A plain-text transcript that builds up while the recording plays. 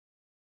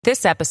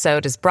This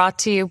episode is brought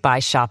to you by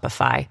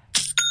Shopify.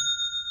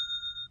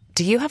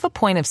 Do you have a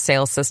point of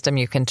sale system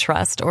you can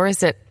trust, or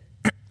is it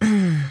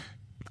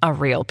a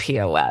real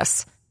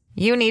POS?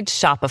 You need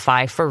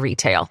Shopify for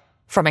retail.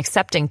 From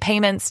accepting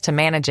payments to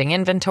managing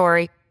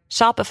inventory,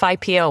 Shopify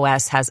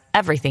POS has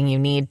everything you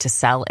need to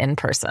sell in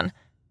person.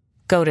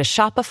 Go to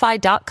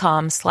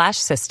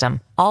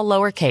shopify.com/system, all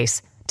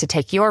lowercase, to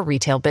take your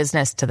retail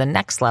business to the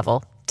next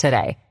level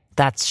today.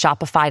 That's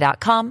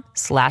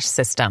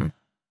shopify.com/system.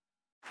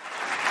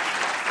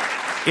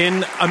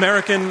 In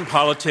American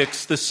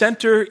politics, the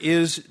center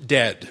is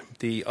dead.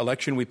 The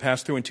election we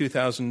passed through in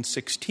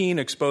 2016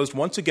 exposed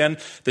once again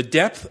the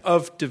depth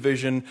of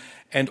division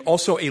and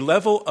also a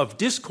level of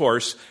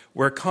discourse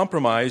where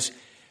compromise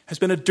has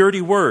been a dirty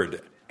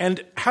word.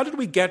 And how did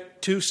we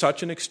get to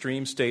such an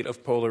extreme state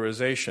of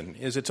polarization?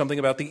 Is it something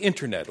about the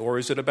internet, or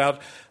is it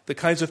about the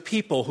kinds of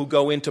people who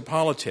go into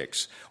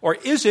politics? Or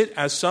is it,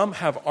 as some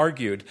have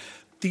argued,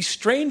 the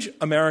strange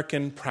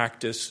American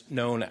practice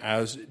known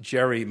as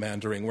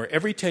gerrymandering, where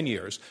every 10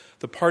 years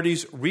the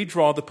parties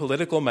redraw the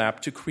political map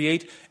to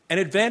create an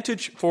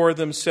advantage for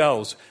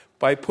themselves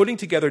by putting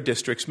together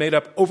districts made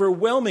up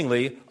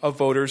overwhelmingly of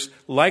voters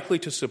likely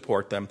to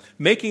support them,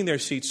 making their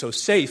seats so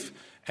safe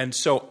and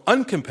so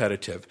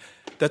uncompetitive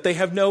that they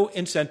have no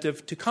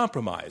incentive to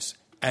compromise,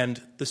 and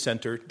the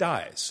center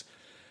dies.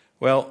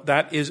 Well,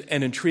 that is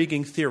an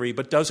intriguing theory,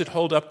 but does it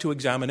hold up to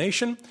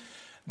examination?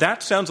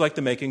 That sounds like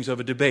the makings of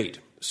a debate.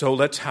 So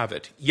let's have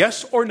it.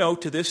 Yes or no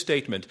to this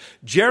statement: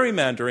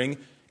 gerrymandering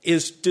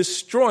is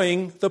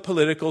destroying the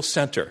political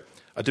center.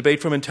 A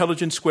debate from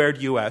Intelligence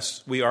Squared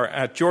US. We are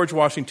at George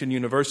Washington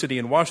University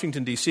in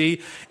Washington, D.C.,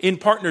 in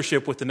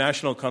partnership with the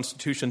National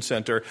Constitution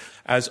Center.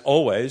 As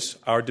always,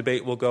 our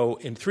debate will go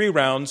in 3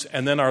 rounds,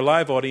 and then our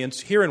live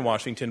audience here in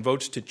Washington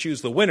votes to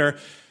choose the winner,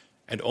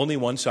 and only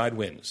one side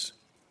wins.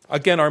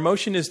 Again, our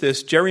motion is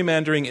this: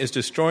 gerrymandering is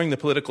destroying the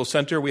political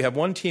center. We have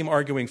one team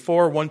arguing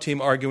for, one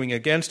team arguing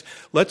against.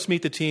 Let's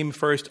meet the team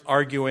first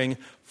arguing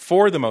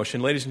for the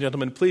motion. Ladies and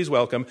gentlemen, please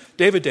welcome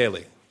David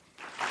Daley.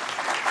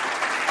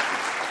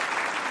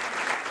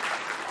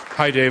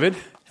 Hi, David.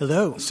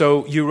 Hello.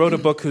 So you wrote a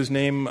book whose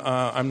name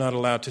I'm not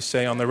allowed to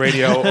say on the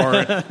radio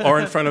or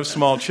in front of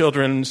small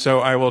children, so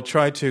I will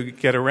try to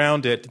get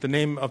around it. The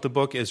name of the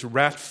book is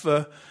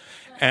RATFA,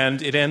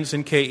 and it ends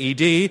in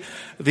KED,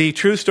 the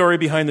true story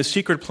behind the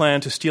secret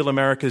plan to steal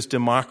America's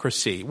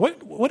democracy.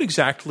 What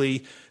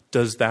exactly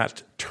does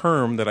that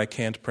term that I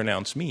can't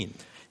pronounce mean?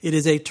 It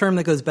is a term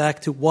that goes back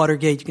to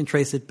Watergate. You can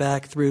trace it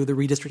back through the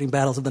redistricting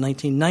battles of the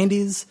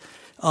 1990s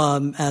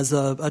as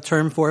a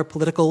term for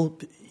political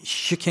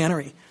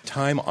chicanery.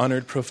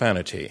 Time-honored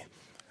profanity.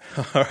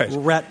 All right.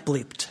 Rat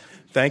bleeped.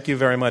 Thank you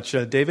very much,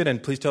 David,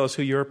 and please tell us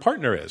who your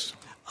partner is.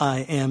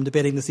 I am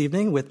debating this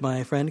evening with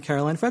my friend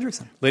Caroline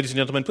Frederickson. Ladies and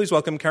gentlemen, please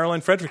welcome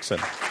Caroline Frederickson.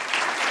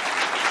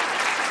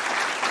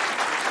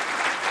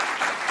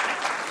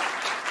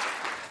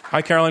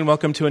 Hi, Caroline.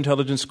 Welcome to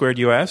Intelligence Squared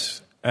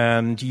US.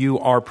 And you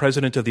are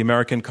president of the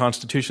American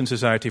Constitution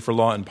Society for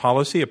Law and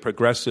Policy, a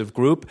progressive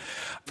group.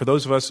 For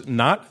those of us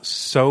not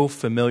so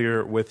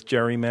familiar with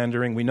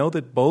gerrymandering, we know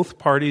that both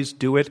parties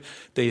do it.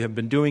 They have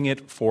been doing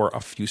it for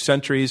a few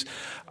centuries.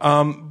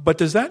 But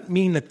does that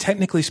mean that,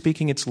 technically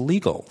speaking, it's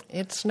legal?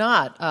 It's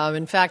not.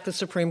 In fact, the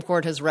Supreme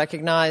Court has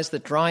recognized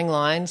that drawing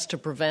lines to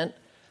prevent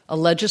a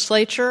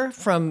legislature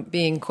from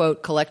being,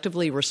 quote,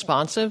 collectively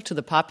responsive to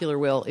the popular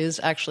will is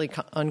actually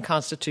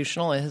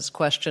unconstitutional and has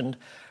questioned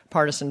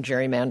partisan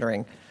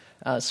gerrymandering.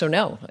 So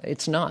no,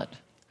 it's not.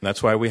 And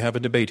that's why we have a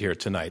debate here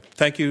tonight.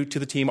 Thank you to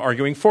the team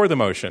arguing for the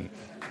motion.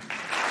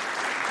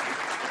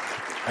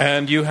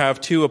 And you have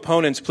 2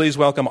 opponents. Please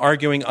welcome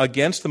arguing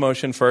against the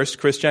motion first,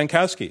 Chris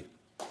Jankowski.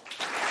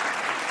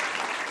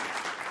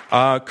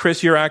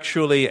 Chris, you're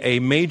actually a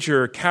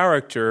major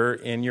character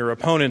in your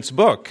opponent's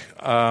book.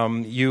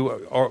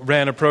 You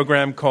ran a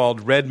program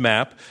called Red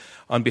Map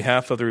on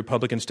behalf of the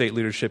Republican State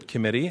Leadership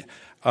Committee,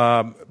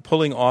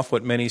 pulling off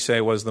what many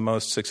say was the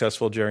most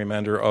successful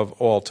gerrymander of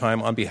all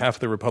time on behalf of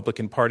the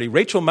Republican Party.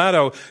 Rachel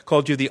Maddow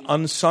called you the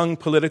unsung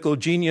political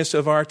genius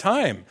of our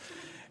time.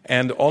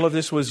 And all of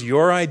this was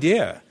your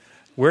idea.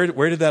 Where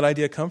did that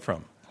idea come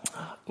from?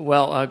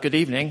 Well, good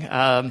evening.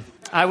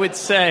 I would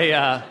say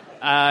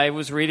I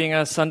was reading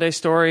a Sunday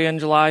story in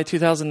July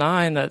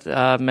 2009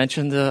 that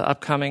mentioned the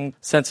upcoming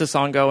census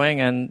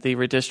ongoing and the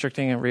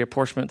redistricting and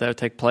reapportionment that would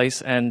take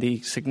place and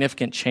the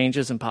significant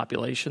changes in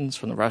populations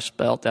from the Rust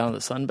Belt down to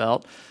the Sun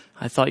Belt.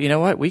 I thought, you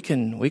know what, we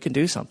can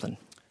do something.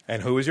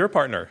 And who is your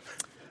partner?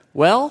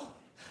 Well,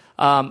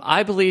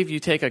 I believe you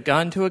take a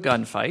gun to a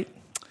gunfight,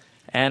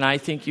 and I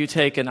think you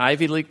take an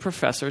Ivy League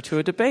professor to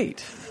a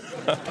debate.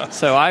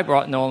 So I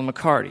brought Nolan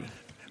McCarty.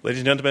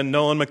 Ladies and gentlemen,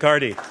 Nolan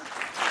McCarty.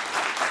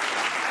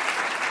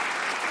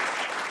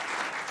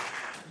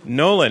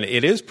 Nolan,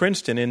 it is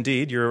Princeton,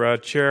 indeed. You're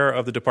chair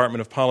of the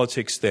Department of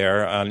Politics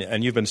there,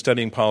 and you've been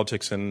studying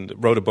politics and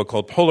wrote a book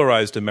called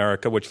Polarized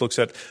America, which looks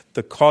at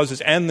the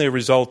causes and the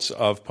results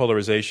of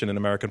polarization in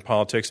American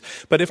politics.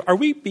 But are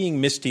we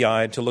being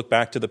misty-eyed to look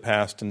back to the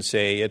past and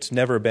say it's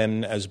never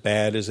been as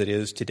bad as it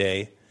is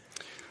today?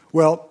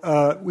 Well,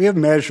 we have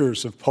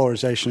measures of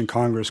polarization in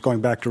Congress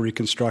going back to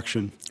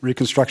Reconstruction.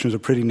 Reconstruction is a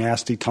pretty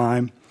nasty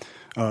time.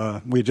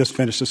 We had just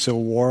finished a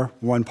civil war.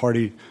 One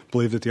party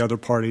believed that the other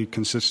party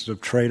consisted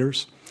of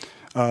traitors.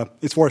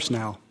 It's worse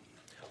now.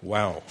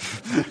 Wow.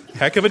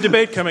 Heck of a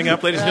debate coming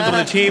up. Ladies and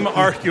gentlemen, the team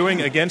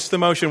arguing against the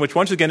motion, which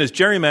once again is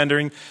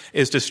gerrymandering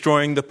is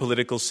destroying the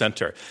political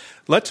center.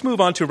 Let's move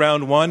on to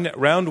round one.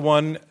 Round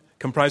one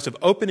comprised of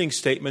opening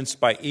statements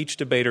by each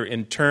debater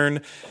in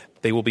turn.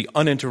 They will be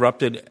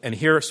uninterrupted. And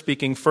here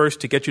speaking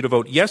first to get you to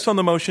vote yes on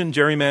the motion,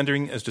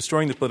 gerrymandering is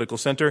destroying the political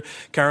center,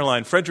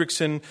 Caroline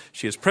Frederickson.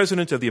 She is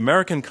president of the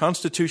American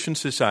Constitution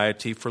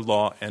Society for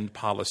Law and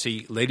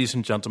Policy. Ladies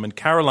and gentlemen,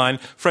 Caroline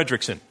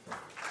Frederickson.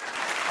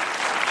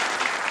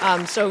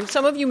 So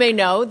some of you may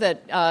know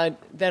that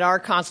our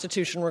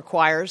Constitution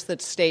requires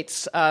that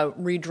states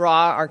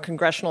redraw our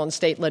congressional and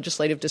state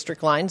legislative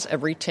district lines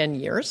every 10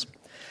 years.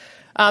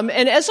 And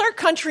as our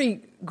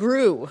country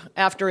grew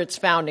after its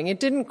founding, it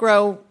didn't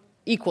grow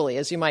equally,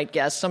 as you might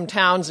guess. Some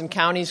towns and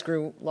counties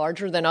grew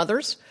larger than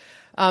others.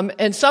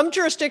 And some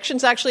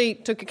jurisdictions actually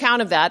took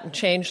account of that and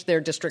changed their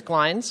district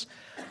lines,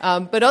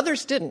 but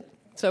others didn't.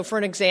 So for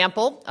an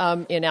example,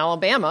 in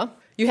Alabama,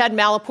 you had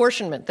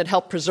malapportionment that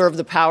helped preserve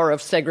the power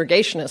of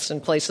segregationists in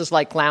places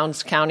like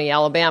Lowndes County,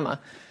 Alabama.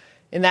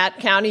 In that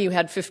county, you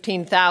had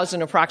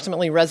 15,000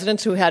 approximately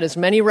residents who had as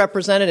many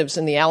representatives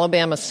in the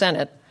Alabama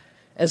Senate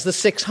as the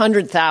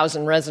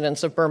 600,000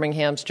 residents of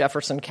Birmingham's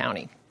Jefferson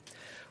County.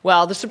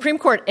 Well, the Supreme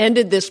Court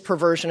ended this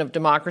perversion of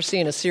democracy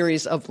in a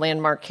series of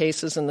landmark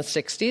cases in the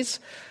 60s,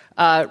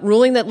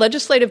 ruling that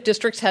legislative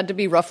districts had to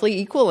be roughly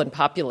equal in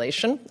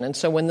population. And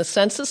so when the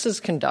census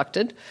is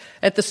conducted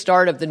at the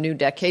start of the new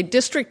decade,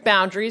 district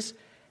boundaries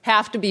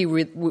have to be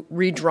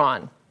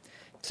redrawn.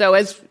 So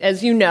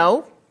as you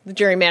know, the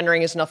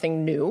gerrymandering is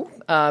nothing new.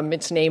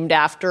 It's named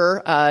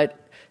after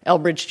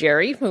Elbridge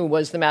Gerry, who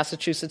was the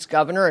Massachusetts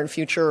governor and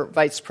future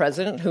vice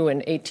president, who in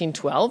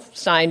 1812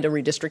 signed a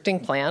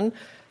redistricting plan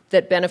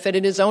that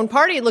benefited his own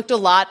party. It looked a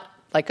lot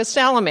like a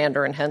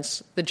salamander, and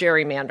hence the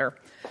gerrymander.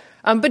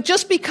 But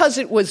just because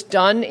it was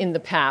done in the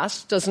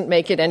past doesn't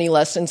make it any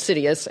less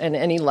insidious and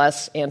any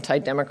less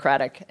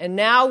anti-democratic. And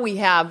now we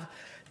have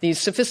these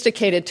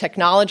sophisticated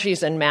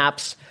technologies and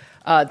maps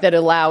that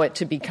allow it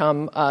to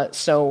become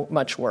so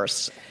much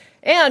worse.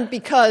 And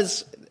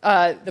because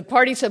the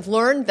parties have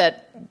learned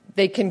that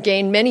they can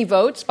gain many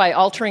votes by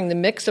altering the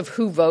mix of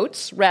who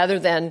votes rather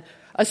than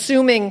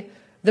assuming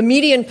the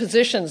median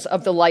positions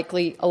of the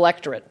likely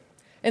electorate.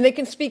 And they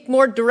can speak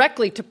more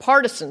directly to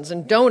partisans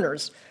and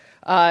donors,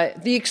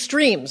 the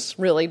extremes,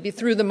 really,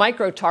 through the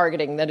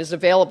micro-targeting that is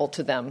available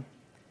to them.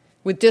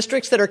 With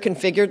districts that are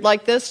configured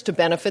like this to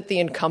benefit the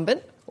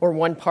incumbent or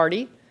one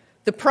party,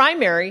 the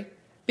primary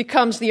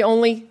becomes the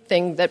only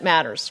thing that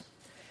matters.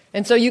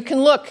 And so you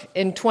can look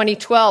in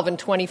 2012 and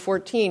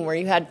 2014 where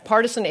you had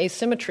partisan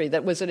asymmetry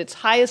that was at its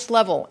highest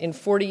level in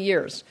 40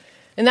 years.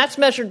 And that's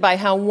measured by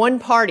how one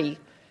party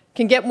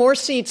can get more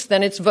seats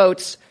than its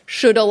votes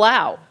should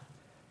allow.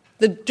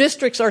 The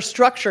districts are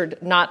structured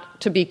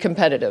not to be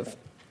competitive.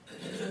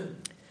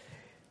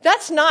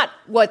 That's not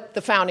what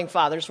the Founding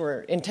Fathers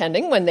were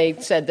intending when they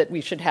said that we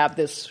should have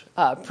this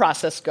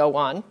process go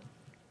on.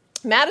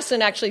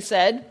 Madison actually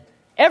said,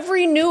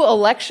 every new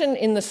election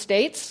in the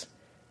states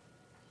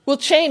will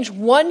change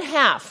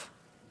 1/2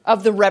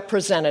 of the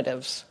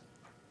representatives.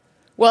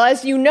 Well,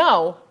 as you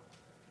know,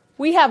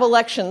 we have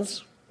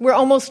elections where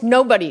almost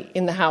nobody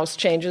in the House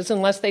changes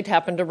unless they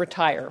happen to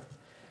retire.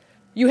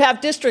 You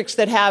have districts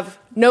that have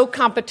no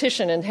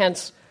competition, and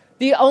hence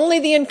only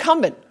the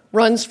incumbent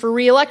runs for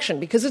re-election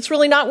because it's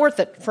really not worth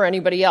it for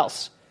anybody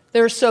else.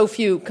 There are so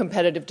few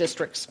competitive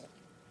districts.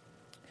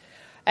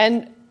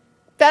 And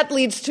that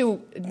leads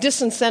to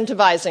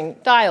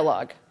disincentivizing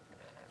dialogue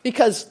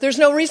because there's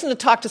no reason to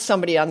talk to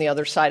somebody on the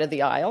other side of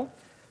the aisle,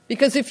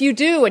 because if you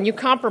do and you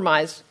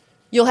compromise,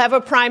 you'll have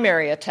a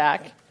primary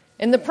attack.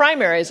 And the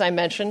primary, as I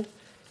mentioned,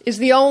 is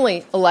the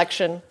only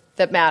election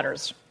that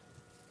matters.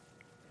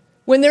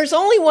 When there's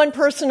only one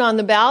person on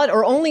the ballot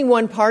or only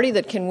one party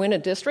that can win a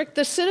district,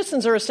 the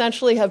citizens are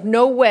essentially have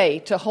no way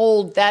to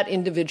hold that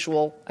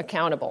individual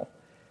accountable.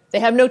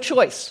 They have no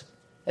choice.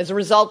 As a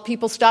result,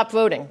 people stop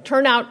voting.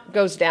 Turnout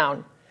goes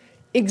down.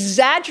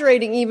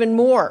 Exaggerating even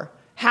more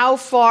how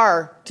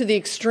far to the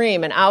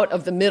extreme and out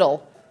of the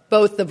middle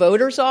both the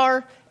voters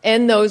are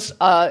and those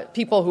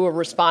people who are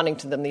responding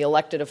to them, the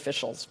elected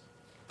officials.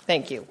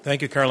 Thank you.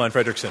 Thank you, Caroline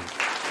Frederickson.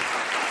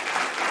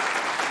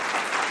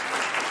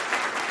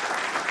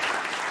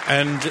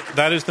 And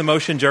that is the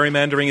motion.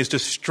 Gerrymandering is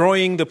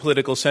destroying the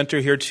political center.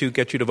 Here to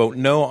get you to vote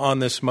no on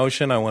this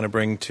motion, I want to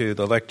bring to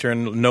the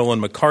lectern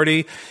Nolan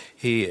McCarty.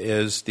 He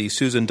is the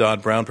Susan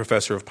Dodd Brown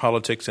Professor of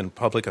Politics and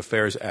Public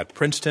Affairs at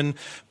Princeton.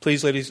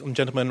 Please, ladies and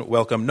gentlemen,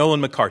 welcome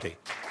Nolan McCarty.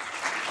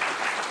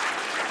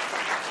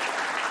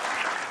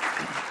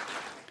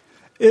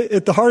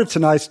 At the heart of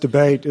tonight's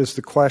debate is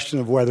the question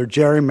of whether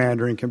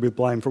gerrymandering can be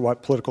blamed for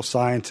what political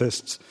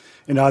scientists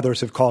and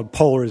others have called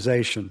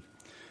polarization.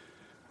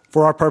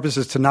 For our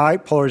purposes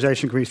tonight,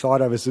 polarization can be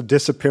thought of as the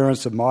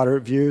disappearance of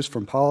moderate views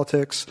from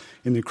politics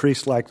and the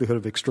increased likelihood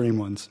of extreme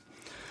ones.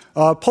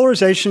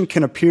 Polarization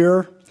can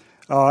appear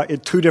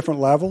at two different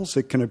levels.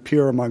 It can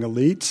appear among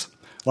elites,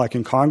 like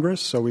in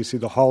Congress, so we see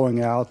the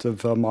hollowing out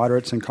of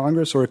moderates in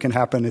Congress, or it can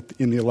happen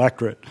in the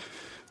electorate,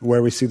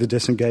 where we see the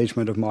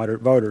disengagement of moderate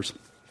voters.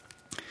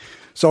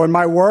 So in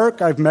my work,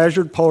 I've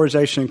measured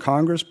polarization in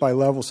Congress by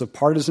levels of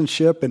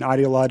partisanship and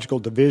ideological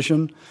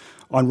division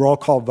on roll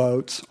call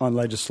votes on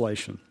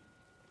legislation.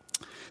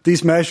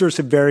 These measures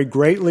have varied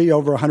greatly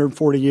over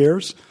 140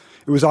 years.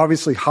 It was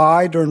obviously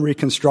high during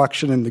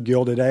Reconstruction in the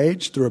Gilded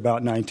Age through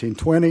about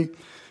 1920.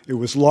 It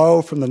was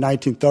low from the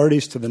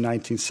 1930s to the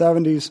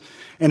 1970s,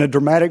 and a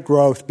dramatic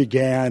growth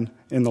began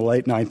in the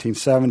late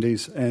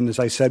 1970s. And as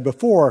I said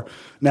before,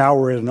 now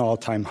we're at an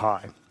all-time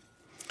high.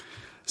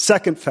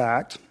 Second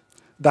fact,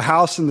 the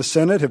House and the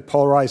Senate have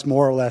polarized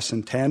more or less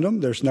in tandem.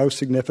 There's no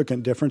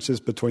significant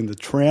differences between the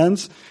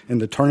trends and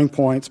the turning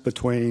points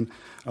between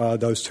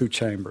those two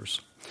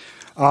chambers.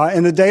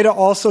 And the data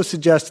also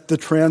suggests that the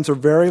trends are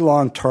very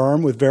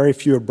long-term with very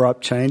few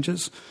abrupt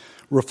changes,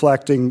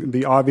 reflecting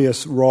the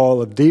obvious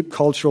role of deep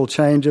cultural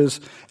changes,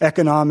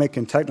 economic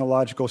and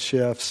technological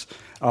shifts,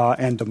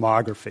 and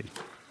demography.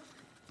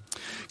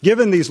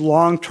 Given these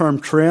long-term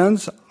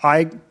trends,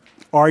 I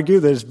argue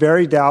that it's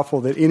very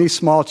doubtful that any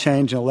small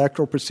change in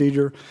electoral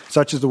procedure,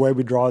 such as the way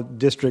we draw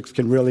districts,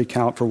 can really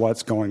count for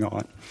what's going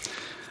on.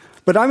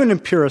 But I'm an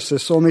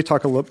empiricist, so let me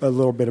talk a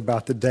little bit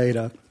about the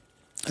data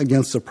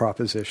against the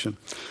proposition.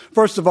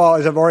 First of all,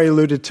 as I've already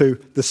alluded to,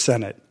 the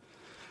Senate.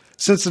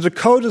 Since the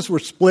Dakotas were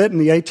split in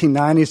the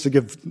 1890s to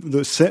give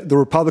the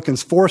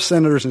Republicans 4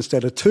 senators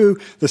instead of 2,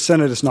 the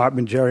Senate has not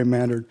been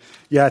gerrymandered,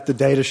 yet the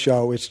data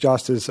show it's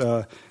just as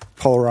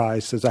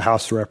polarized as the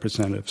House of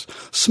Representatives.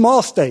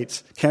 Small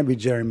states can't be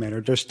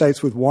gerrymandered. There's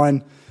states with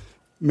 1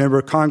 member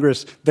of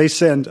Congress. They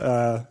send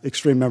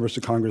extreme members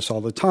to Congress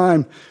all the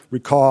time.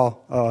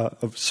 Recall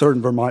a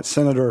certain Vermont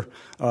senator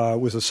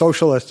was a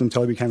socialist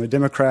until he became a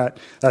Democrat.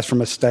 That's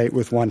from a state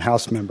with 1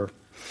 House member.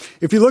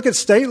 If you look at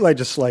state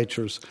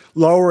legislatures,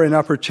 lower and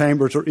upper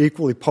chambers are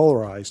equally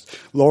polarized.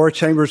 Lower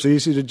chambers are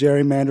easy to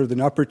gerrymander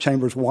than upper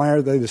chambers. Why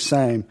are they the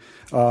same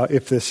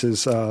if this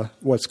is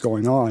what's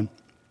going on?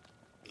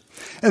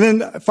 And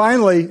then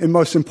finally, and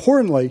most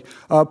importantly,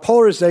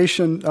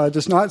 polarization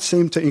does not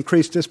seem to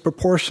increase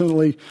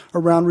disproportionately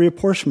around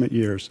reapportionment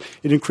years.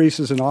 It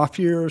increases in off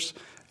years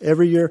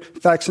every year.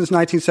 In fact, since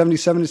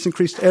 1977, it's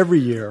increased every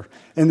year.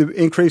 And the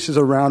increases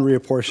around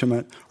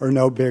reapportionment are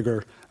no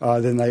bigger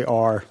than they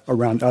are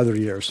around other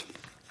years.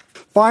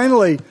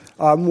 Finally,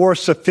 more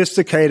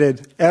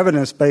sophisticated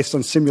evidence based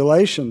on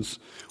simulations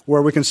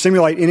where we can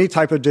simulate any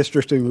type of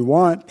districting we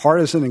want,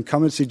 partisan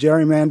incumbency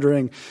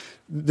gerrymandering,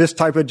 this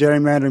type of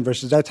gerrymandering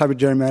versus that type of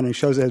gerrymandering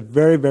shows it has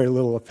very, very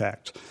little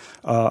effect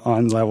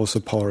on levels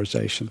of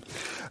polarization.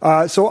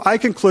 So I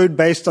conclude,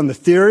 based on the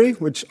theory,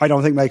 which I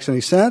don't think makes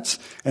any sense,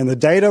 and the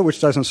data, which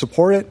doesn't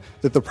support it,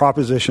 that the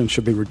proposition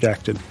should be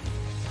rejected.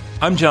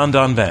 I'm John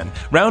Donvan.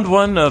 Round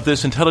 1 of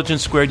this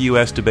Intelligence Squared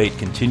U.S. debate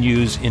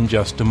continues in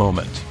just a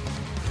moment.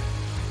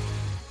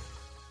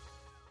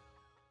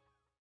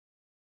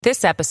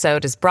 This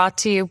episode is brought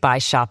to you by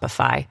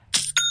Shopify.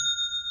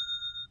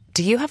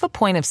 Do you have a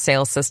point of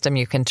sale system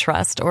you can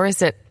trust, or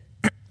is it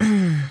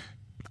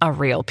a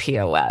real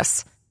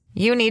POS?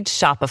 You need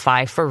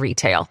Shopify for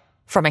retail.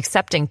 From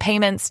accepting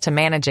payments to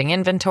managing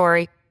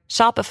inventory,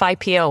 Shopify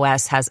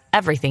POS has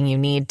everything you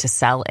need to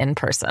sell in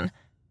person.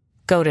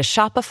 Go to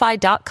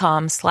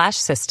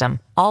shopify.com/system,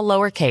 all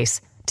lowercase,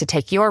 to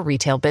take your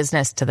retail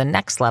business to the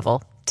next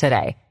level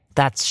today.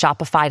 That's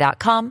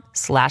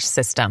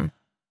shopify.com/system.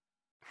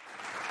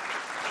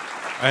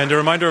 And a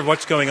reminder of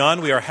what's going on.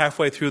 We are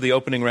halfway through the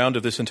opening round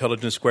of this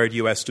Intelligence Squared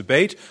U.S.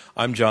 debate.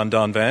 I'm John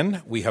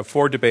Donvan. We have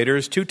 4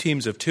 debaters, 2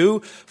 teams of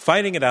 2,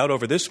 fighting it out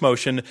over this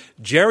motion: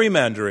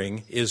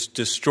 gerrymandering is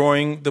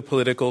destroying the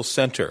political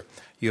center.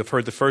 You have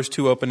heard the first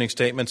 2 opening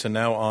statements, and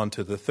now on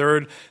to the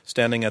third.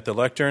 Standing at the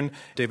lectern,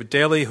 David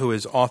Daley, who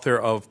is author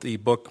of the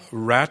book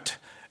Rat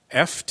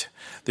Eft,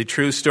 the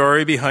true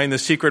story behind the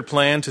secret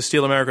plan to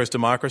steal America's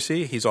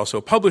democracy. He's also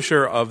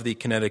publisher of the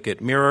Connecticut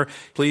Mirror.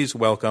 Please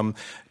welcome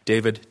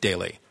David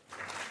Daley.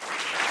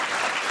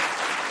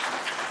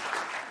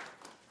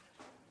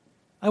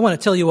 I want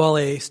to tell you all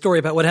a story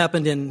about what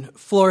happened in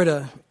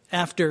Florida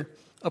after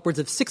upwards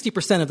of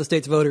 60% of the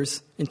state's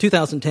voters in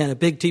 2010, a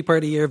big Tea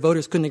Party year.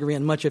 Voters couldn't agree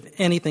on much of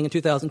anything in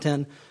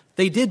 2010.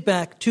 They did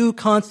back 2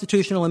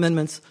 constitutional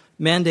amendments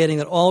mandating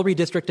that all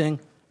redistricting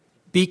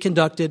be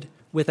conducted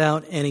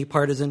without any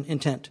partisan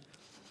intent.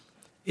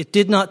 It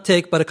did not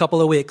take but a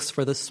couple of weeks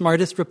for the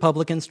smartest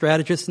Republican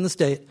strategists in the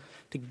state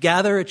to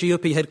gather at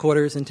GOP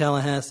headquarters in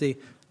Tallahassee.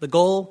 The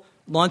goal,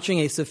 launching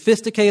a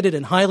sophisticated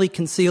and highly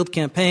concealed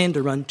campaign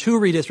to run 2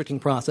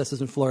 redistricting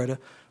processes in Florida,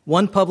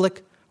 one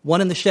public,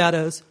 one in the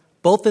shadows,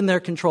 both in their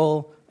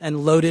control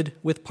and loaded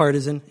with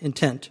partisan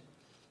intent.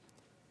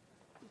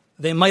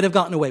 They might have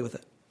gotten away with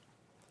it,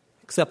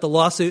 except the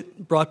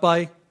lawsuit brought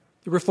by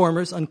the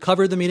reformers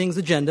uncovered the meeting's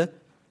agenda.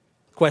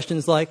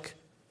 Questions like,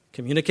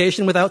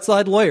 Communication with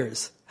outside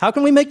lawyers. How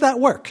can we make that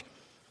work?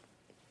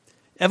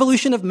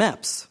 Evolution of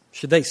maps.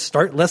 Should they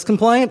start less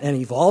compliant and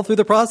evolve through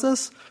the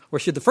process? Or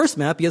should the first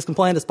map be as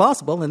compliant as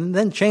possible and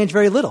then change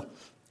very little?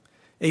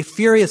 A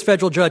furious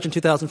federal judge in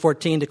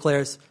 2014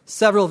 declares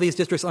several of these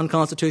districts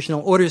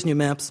unconstitutional, orders new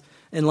maps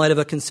in light of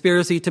a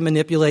conspiracy to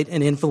manipulate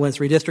and influence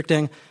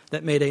redistricting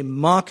that made a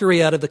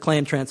mockery out of the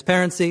claimed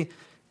transparency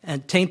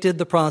and tainted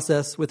the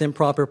process with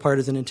improper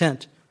partisan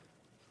intent.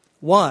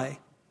 Why?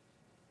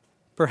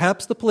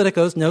 Perhaps the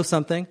politicos know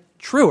something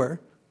truer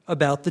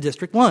about the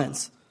district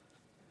lines.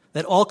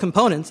 That all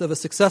components of a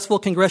successful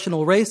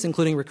congressional race,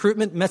 including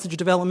recruitment, message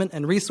development,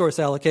 and resource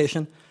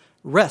allocation,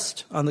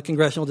 rest on the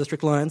congressional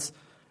district lines,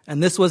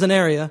 and this was an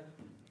area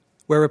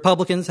where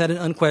Republicans had an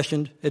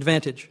unquestioned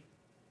advantage.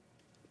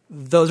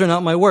 Those are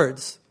not my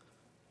words.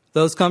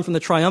 Those come from the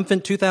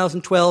triumphant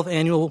 2012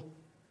 annual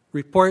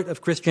report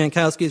of Chris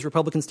Jankowski's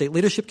Republican State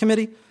Leadership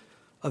Committee,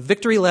 a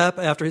victory lap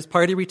after his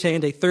party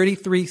retained a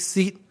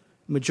 33-seat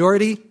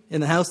majority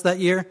in the House that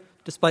year,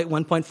 despite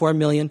 1.4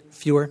 million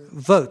fewer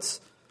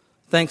votes,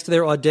 thanks to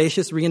their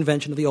audacious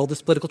reinvention of the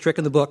oldest political trick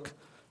in the book,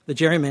 the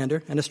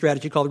gerrymander, and a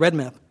strategy called Red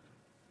Map.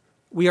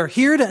 We are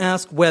here to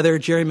ask whether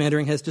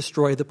gerrymandering has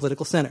destroyed the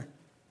political center.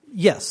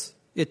 Yes,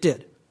 it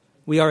did.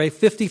 We are a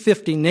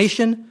 50-50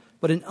 nation,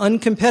 but an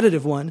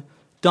uncompetitive one,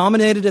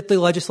 dominated at the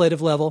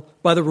legislative level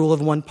by the rule of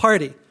one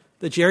party.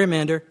 The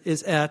gerrymander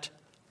is at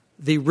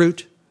the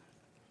root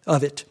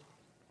of it.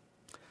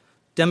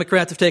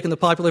 Democrats have taken the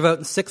popular vote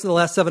in 6 of the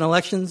last 7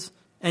 elections,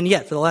 and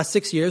yet, for the last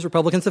 6 years,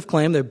 Republicans have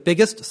claimed their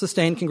biggest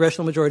sustained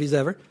congressional majorities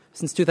ever.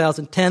 Since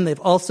 2010, they've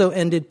also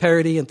ended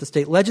parity at the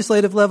state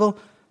legislative level.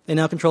 They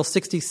now control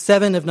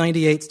 67 of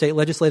 98 state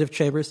legislative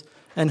chambers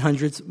and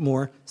hundreds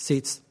more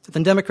seats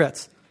than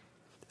Democrats.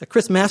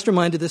 Chris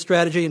masterminded this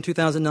strategy in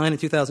 2009 and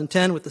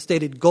 2010 with the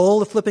stated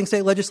goal of flipping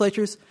state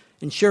legislatures,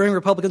 ensuring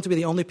Republicans would be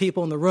the only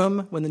people in the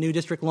room when the new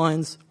district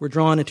lines were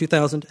drawn in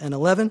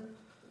 2011.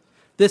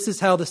 This is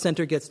how the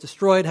center gets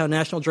destroyed, how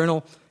National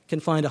Journal can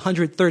find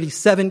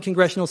 137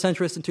 congressional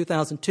centrists in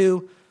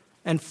 2002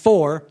 and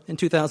 4 in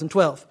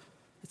 2012.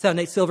 It's how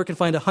Nate Silver can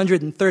find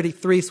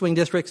 133 swing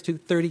districts to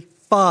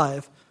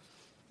 35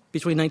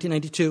 between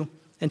 1992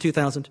 and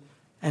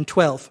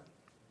 2012.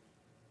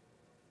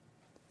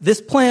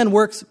 This plan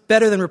works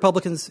better than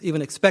Republicans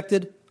even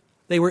expected.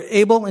 They were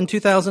able in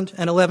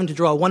 2011 to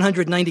draw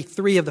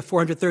 193 of the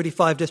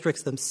 435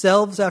 districts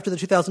themselves after the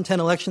 2010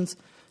 elections.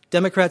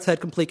 Democrats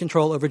had complete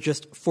control over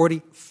just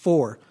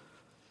 44.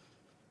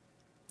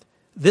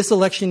 This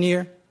election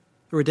year,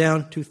 we're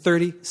down to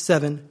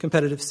 37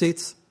 competitive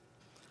seats.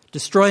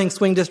 Destroying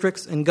swing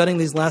districts and gutting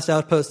these last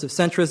outposts of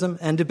centrism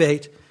and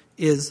debate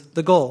is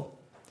the goal.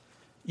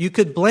 You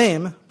could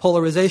blame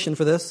polarization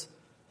for this.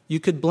 You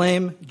could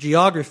blame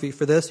geography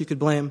for this. You could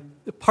blame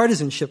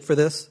partisanship for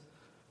this.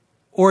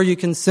 Or you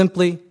can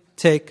simply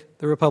take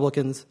the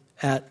Republicans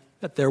at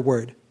their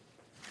word.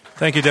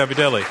 Thank you,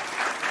 Davidelli.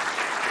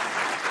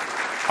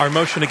 Our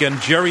motion again,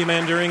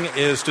 gerrymandering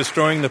is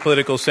destroying the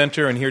political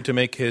center, and here to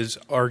make his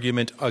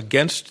argument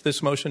against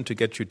this motion to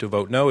get you to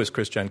vote no is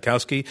Chris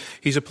Jankowski.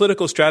 He's a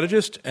political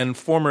strategist and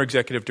former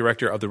executive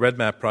director of the Red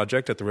Map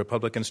Project at the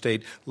Republican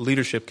State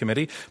Leadership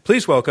Committee.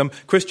 Please welcome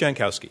Chris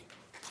Jankowski.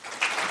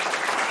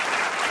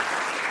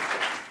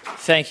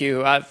 Thank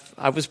you.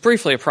 I was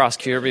briefly a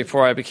prosecutor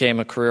before I became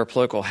a career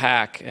political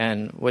hack,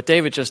 and what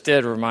David just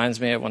did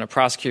reminds me of when a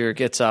prosecutor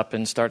gets up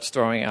and starts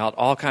throwing out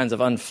all kinds of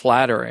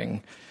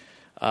unflattering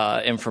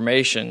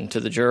information to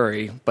the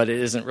jury, but it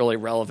isn't really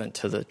relevant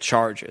to the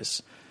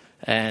charges.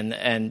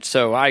 And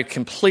so I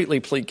completely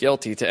plead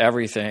guilty to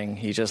everything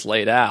he just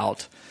laid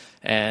out,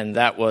 and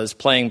that was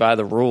playing by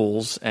the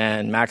rules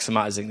and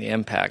maximizing the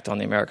impact on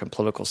the American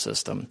political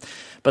system.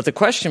 But the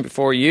question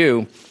before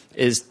you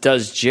is,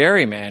 does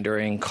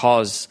gerrymandering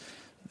cause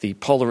the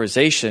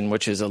polarization,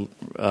 which is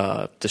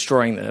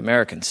destroying the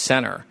American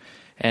center?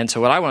 And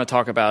so what I want to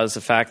talk about is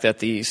the fact that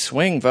the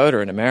swing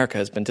voter in America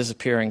has been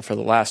disappearing for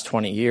the last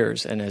 20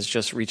 years and has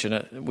just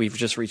we've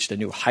just reached a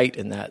new height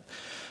in that.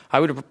 I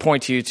would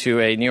point you to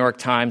a New York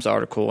Times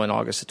article in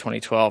August of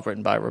 2012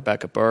 written by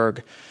Rebecca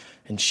Berg,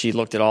 and she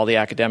looked at all the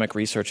academic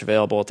research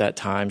available at that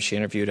time. She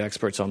interviewed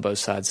experts on both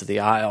sides of the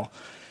aisle,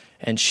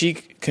 and she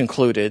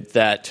concluded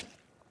that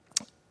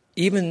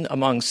even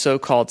among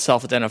so-called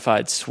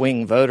self-identified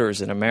swing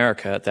voters in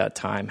America at that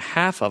time,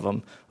 half of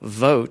them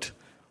vote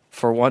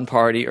for one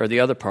party or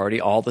the other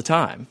party all the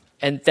time.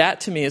 And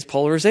that, to me, is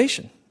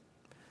polarization.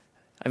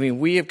 I mean,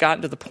 we have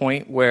gotten to the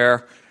point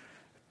where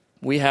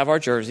we have our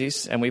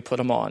jerseys and we put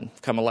them on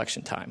come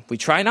election time. We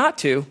try not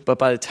to, but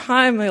by the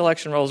time the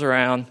election rolls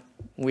around,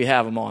 we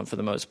have them on for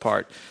the most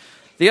part.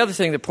 The other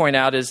thing to point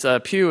out is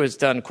Pew has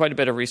done quite a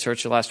bit of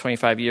research in the last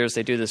 25 years.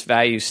 They do this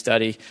value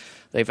study.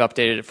 They've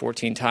updated it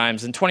 14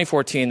 times. In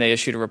 2014, they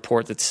issued a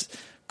report that's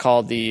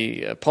called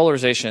the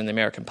Polarization in the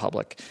American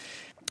Public.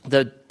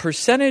 The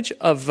percentage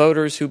of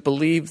voters who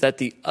believe that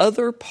the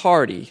other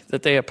party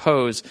that they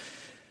oppose,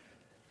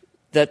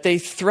 that they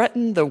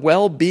threaten the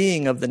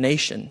well-being of the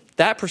nation,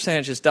 that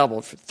percentage has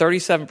doubled.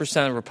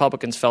 37% of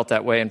Republicans felt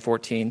that way in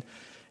 2014,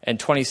 and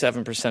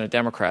 27% of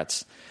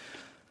Democrats.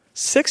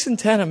 6 in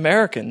 10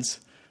 Americans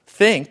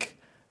think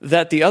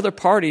that the other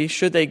party,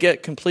 should they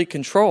get complete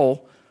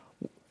control,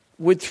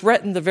 would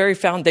threaten the very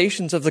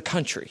foundations of the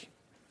country.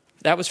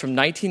 That was from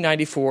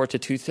 1994 to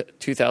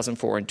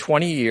 2004. In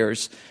 20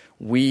 years,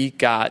 we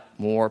got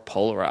more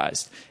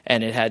polarized.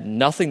 And it had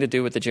nothing to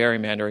do with the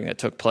gerrymandering that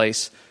took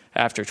place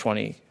after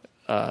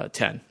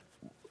 2010.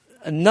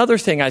 Another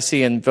thing I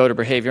see in voter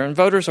behavior, and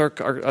voters are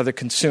the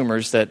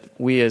consumers that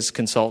we as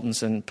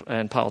consultants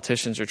and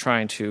politicians are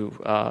trying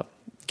to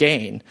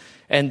gain,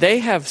 and they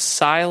have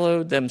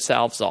siloed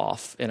themselves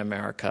off in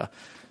America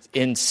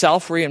in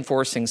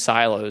self-reinforcing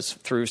silos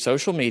through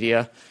social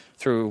media,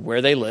 through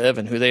where they live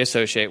and who they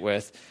associate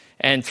with,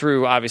 and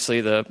through,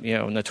 obviously, the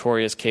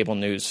notorious cable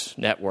news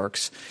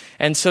networks.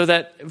 And so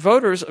that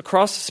voters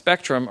across the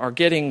spectrum are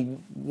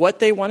getting what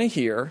they want to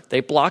hear.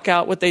 They block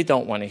out what they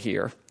don't want to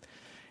hear.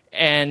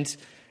 And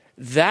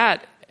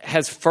that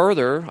has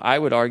further, I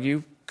would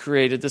argue,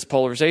 created this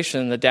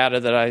polarization in the data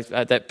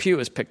that Pew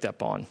has picked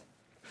up on.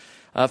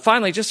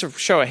 Finally, just a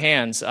show of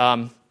hands,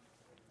 how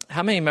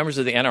many members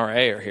of the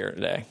NRA are here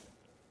today?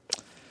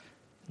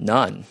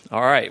 None.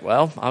 All right,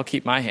 well, I'll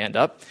keep my hand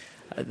up.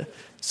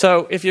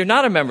 So if you're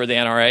not a member of the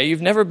NRA,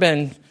 you've never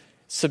been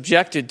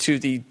subjected to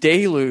the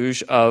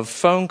deluge of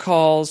phone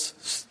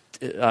calls,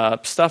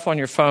 stuff on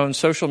your phone,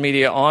 social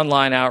media,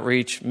 online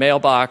outreach,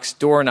 mailbox,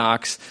 door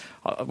knocks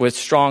with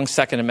strong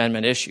Second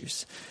Amendment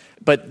issues.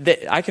 But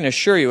I can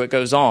assure you it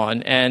goes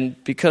on,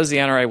 and because the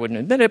NRA wouldn't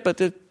admit it,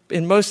 but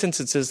in most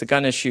instances the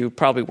gun issue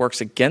probably works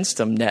against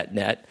them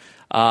net.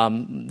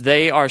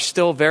 They are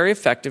still very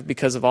effective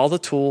because of all the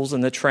tools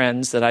and the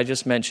trends that I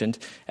just mentioned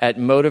at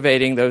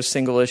motivating those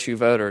single-issue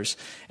voters.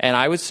 And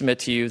I would submit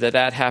to you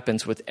that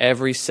happens with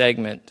every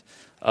segment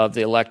of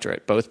the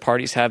electorate. Both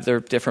parties have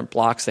their different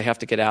blocks they have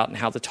to get out and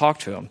how to talk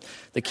to them.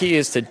 The key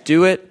is to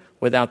do it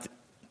without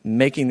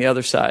making the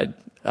other side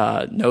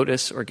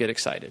notice or get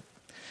excited.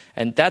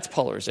 And that's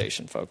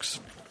polarization, folks.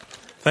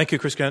 Thank you,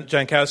 Chris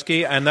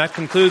Jankowski. And that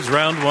concludes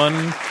round one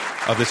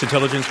of this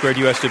Intelligence Squared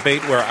U.S.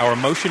 debate, where our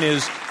motion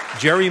is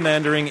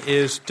gerrymandering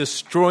is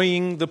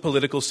destroying the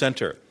political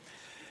center.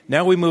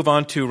 Now we move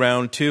on to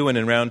round two, and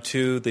in round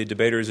two, the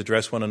debaters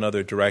address one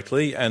another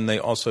directly, and they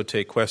also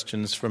take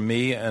questions from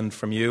me and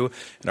from you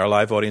in our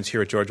live audience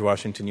here at George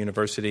Washington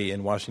University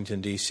in Washington,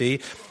 D.C.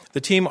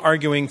 The team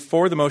arguing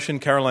for the motion,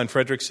 Caroline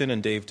Frederickson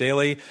and Dave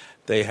Daley,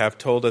 they have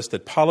told us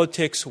that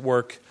politics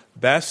work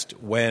best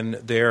when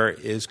there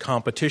is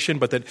competition,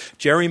 but that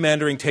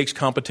gerrymandering takes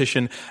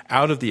competition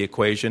out of the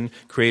equation,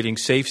 creating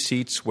safe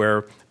seats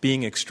where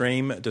being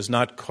extreme does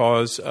not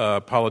cause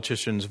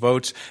politicians'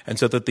 votes, and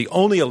so that the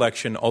only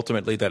election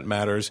ultimately that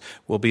matters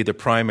will be the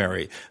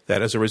primary.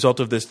 That as a result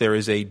of this, there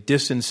is a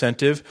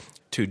disincentive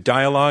to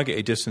dialogue,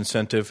 a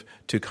disincentive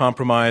to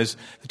compromise.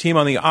 The team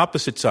on the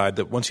opposite side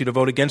that wants you to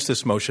vote against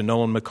this motion,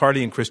 Nolan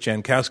McCarty and Chris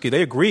Jankowski,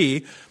 they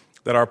agree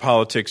that our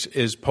politics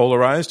is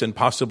polarized and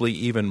possibly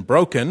even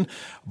broken,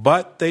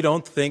 but they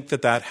don't think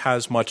that that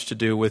has much to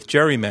do with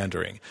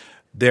gerrymandering.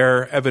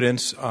 Their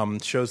evidence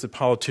shows that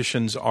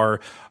politicians are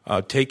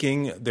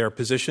taking their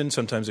positions,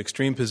 sometimes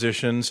extreme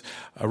positions,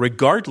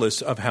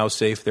 regardless of how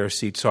safe their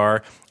seats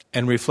are,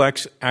 and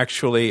reflects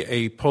actually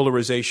a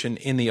polarization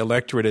in the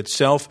electorate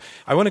itself.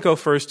 I want to go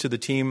first to the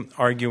team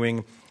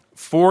arguing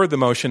for the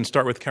motion.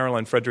 Start with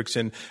Caroline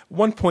Frederickson.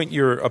 One point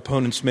your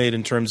opponents made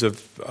in terms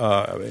of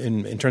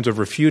in terms of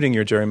refuting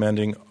your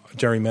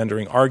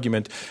gerrymandering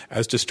argument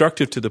as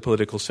destructive to the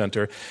political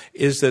center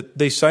is that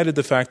they cited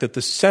the fact that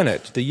the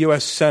Senate, the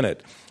U.S.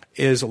 Senate,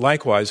 is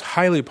likewise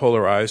highly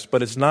polarized,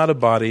 but it's not a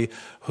body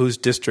whose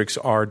districts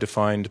are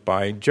defined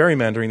by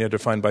gerrymandering. They're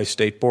defined by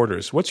state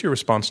borders. What's your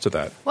response to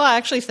that? Well, I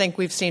actually think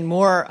we've seen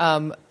more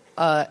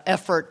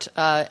effort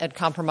at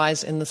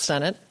compromise in the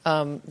Senate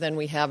than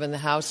we have in the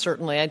House,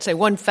 certainly. I'd say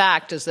one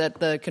fact is that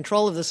the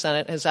control of the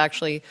Senate has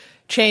actually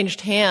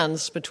changed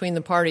hands between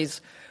the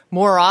parties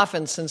more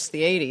often since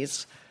the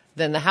 80s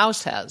than the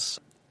House has.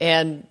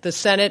 And the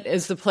Senate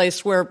is the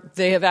place where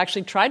they have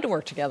actually tried to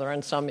work together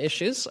on some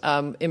issues.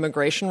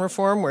 Immigration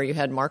reform, where you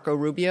had Marco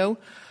Rubio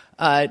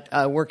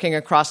working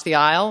across the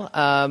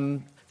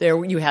aisle.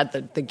 There you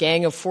had the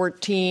Gang of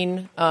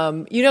 14.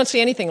 You don't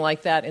see anything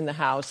like that in the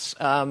House,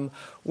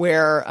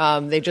 where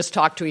they just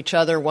talk to each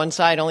other. One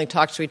side only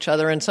talks to each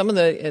other, and some of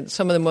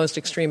the most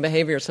extreme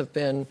behaviors have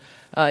been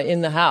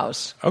in the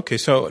House. Okay,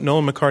 so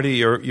Nolan McCarty,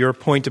 your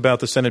point about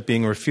the Senate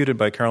being refuted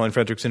by Caroline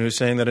Frederickson, who's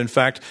saying that in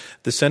fact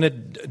the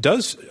Senate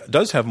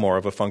does have more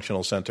of a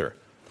functional center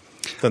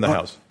than the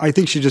House. I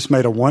think she just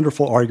made a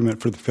wonderful argument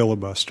for the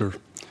filibuster.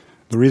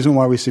 The reason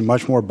why we see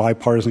much more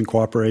bipartisan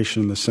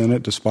cooperation in the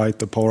Senate, despite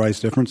the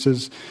polarized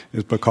differences,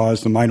 is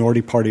because the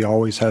minority party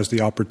always has the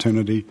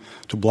opportunity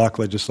to block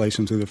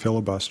legislation through the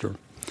filibuster.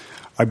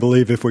 I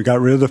believe if we got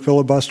rid of the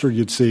filibuster,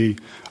 you'd see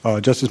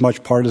just as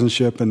much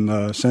partisanship in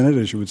the Senate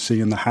as you would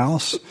see in the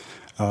House,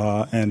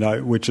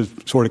 which is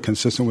sort of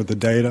consistent with the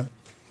data.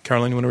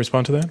 Caroline, you want to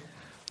respond to that?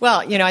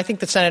 Well, I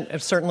think the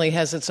Senate certainly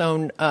has its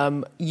own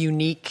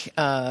unique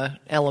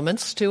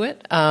elements to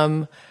it.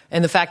 And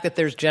the fact that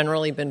there's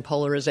generally been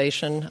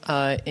polarization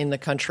in the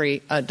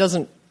country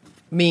doesn't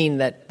mean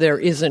that there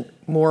isn't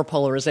more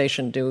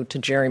polarization due to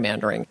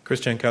gerrymandering.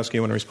 Chris Jankowski,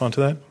 you want to respond to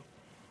that?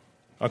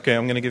 Okay,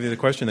 I'm going to give you the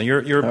question.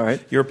 Your All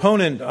right. Your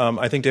opponent,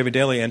 I think David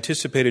Daley,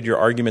 anticipated your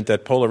argument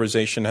that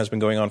polarization has been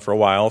going on for a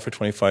while, for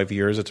 25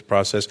 years. It's a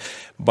process,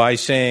 by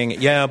saying,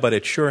 yeah, but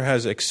it sure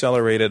has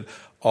accelerated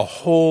a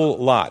whole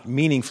lot,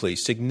 meaningfully,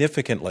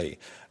 significantly,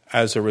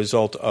 as a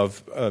result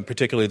of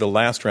particularly the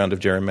last round of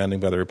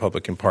gerrymandering by the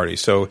Republican Party.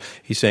 So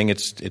he's saying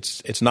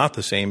it's not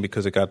the same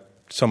because it got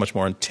so much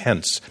more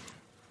intense.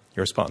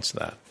 Your response to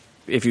that?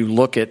 If you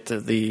look at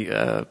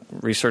the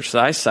research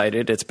that I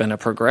cited, it's been a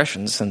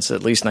progression since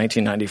at least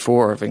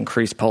 1994 of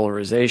increased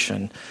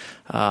polarization.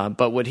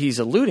 But what he's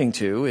alluding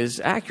to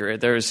is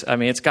accurate.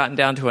 It's gotten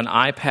down to an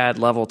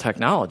iPad-level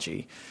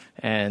technology.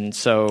 And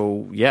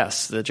so,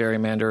 yes, the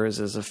gerrymander is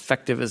as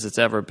effective as it's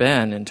ever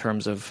been in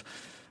terms of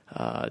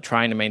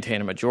trying to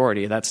maintain a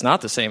majority. That's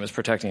not the same as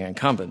protecting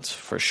incumbents,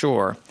 for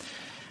sure.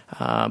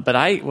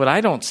 But what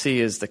I don't see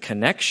is the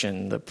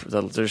connection.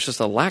 There's just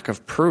a lack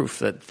of proof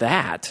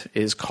that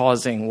is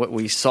causing what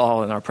we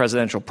saw in our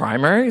presidential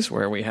primaries,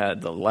 where we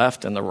had the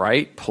left and the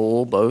right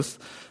pull both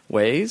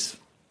ways.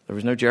 There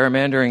was no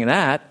gerrymandering in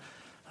that.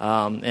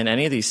 In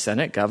any of these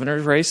Senate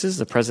governor's races,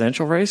 the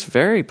presidential race,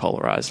 very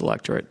polarized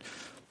electorate,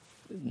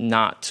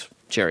 not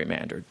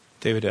gerrymandered.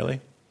 David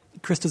Daley?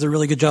 Chris does a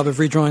really good job of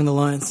redrawing the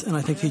lines, and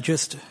I think he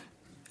just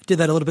did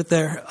that a little bit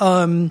there.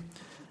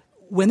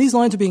 When these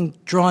lines are being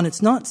drawn,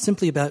 it's not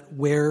simply about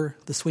where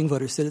the swing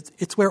voters sit.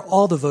 It's where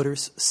all the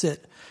voters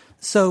sit.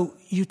 So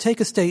you take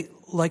a state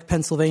like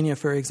Pennsylvania,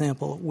 for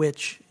example,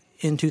 which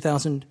in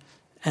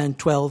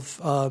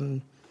 2012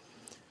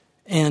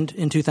 and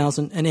in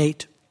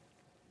 2008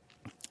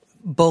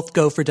 both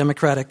go for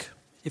Democratic.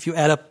 If you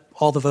add up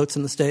all the votes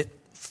in the state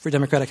for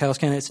Democratic House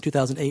candidates in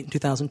 2008 and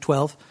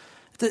 2012,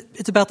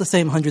 it's about the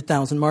same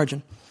 100,000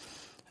 margin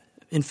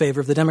in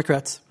favor of the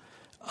Democrats.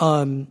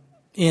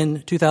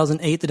 In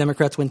 2008, the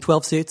Democrats win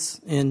 12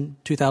 seats. In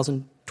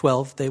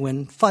 2012, they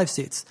win 5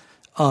 seats.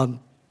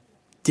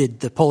 Did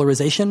the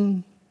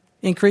polarization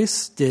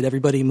increase? Did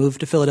everybody move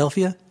to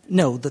Philadelphia?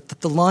 No,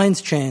 the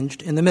lines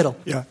changed in the middle.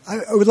 Yeah,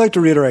 I would like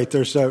to reiterate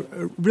there's a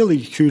really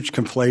huge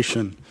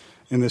conflation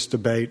in this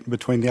debate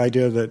between the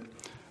idea that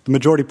the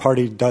majority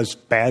party does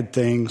bad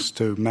things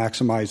to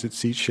maximize its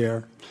seat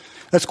share.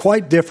 That's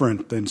quite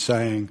different than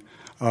saying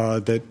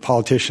that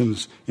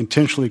politicians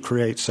intentionally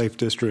create safe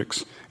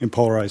districts and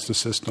polarize the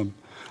system.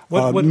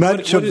 Take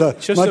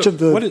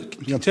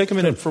a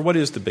minute for what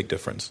is the big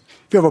difference?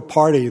 If you have a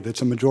party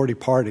that's a majority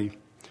party,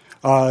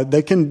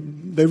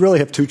 they really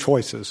have two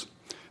choices.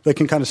 They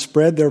can kind of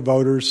spread their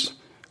voters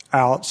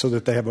out so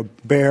that they have a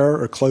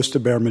bare or close to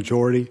bare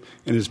majority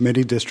in as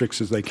many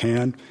districts as they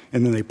can,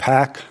 and then they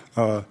pack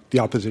the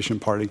opposition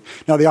party.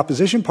 Now, the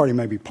opposition party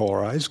may be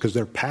polarized because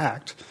they're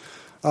packed,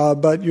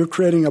 but you're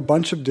creating a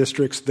bunch of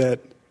districts that,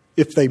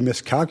 if they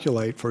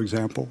miscalculate, for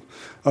example,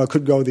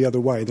 could go the other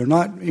way. They're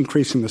not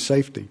increasing the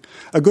safety.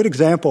 A good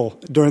example,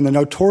 during the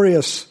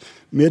notorious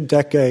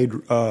mid-decade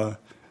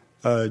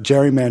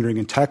gerrymandering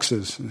in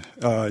Texas in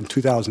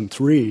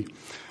 2003,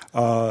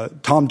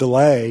 Tom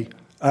DeLay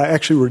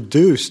actually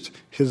reduced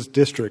his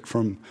district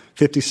from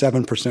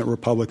 57%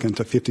 Republican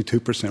to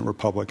 52%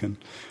 Republican.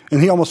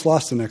 And he almost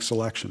lost the next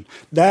election.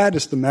 That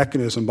is the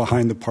mechanism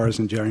behind the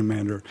partisan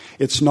gerrymander.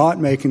 It's not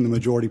making the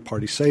majority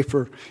party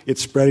safer.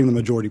 It's spreading the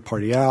majority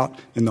party out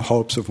in the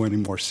hopes of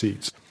winning more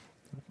seats.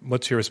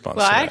 What's your response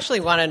to that? I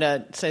actually wanted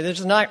to say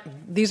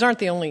these aren't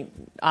the only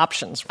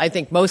options. I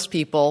think most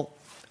people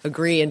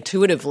agree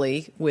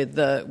intuitively with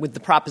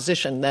the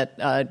proposition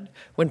that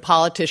when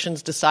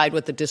politicians decide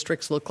what the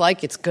districts look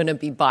like, it's going to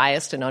be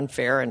biased and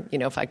unfair and,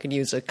 if I could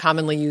use a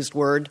commonly used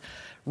word,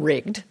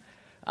 rigged.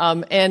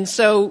 And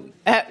so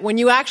when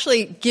you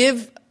actually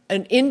give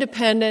an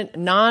independent,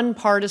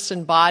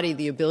 nonpartisan body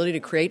the ability to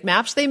create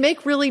maps, they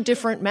make really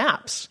different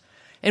maps.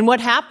 And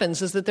what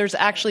happens is that there's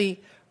actually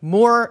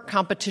more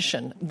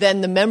competition.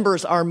 Then the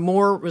members are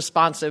more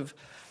responsive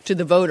to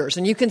the voters.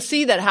 And you can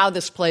see that how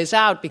this plays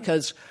out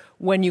because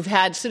when you've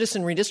had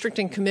citizen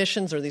redistricting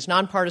commissions or these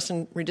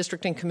nonpartisan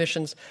redistricting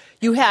commissions,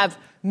 you have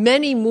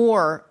many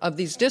more of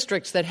these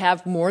districts that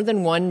have more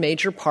than one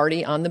major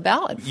party on the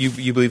ballot.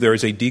 You believe there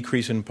is a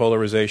decrease in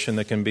polarization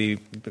that can be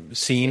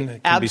seen,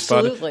 can Absolutely. be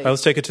spotted?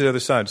 Let's take it to the other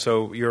side.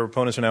 So your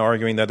opponents are now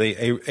arguing that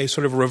a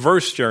sort of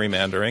reverse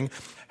gerrymandering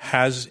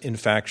has, in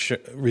fact,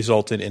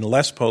 resulted in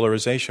less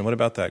polarization. What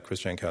about that,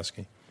 Chris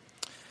Jankowski?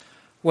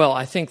 Well,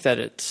 I think that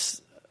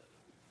it's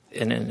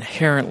an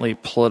inherently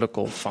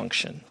political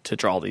function to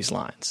draw these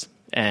lines.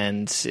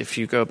 And if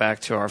you go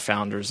back to our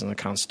founders in the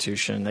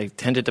Constitution, they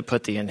tended to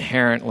put the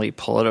inherently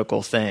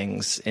political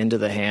things into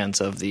the hands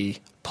of the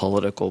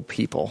political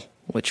people,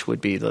 which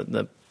would be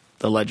the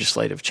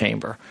legislative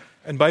chamber.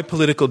 And by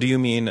political, do you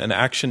mean an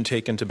action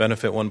taken to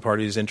benefit one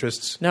party's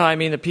interests? No, I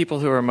mean the people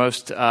who are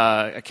most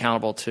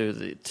accountable to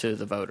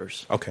the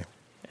voters. Okay.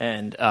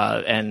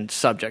 and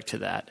subject to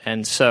that.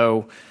 And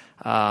so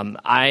I'm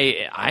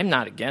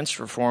not against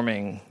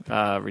reforming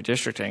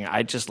redistricting.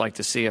 I'd just like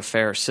to see a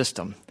fair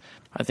system.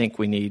 I think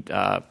we need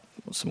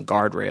some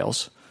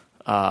guardrails,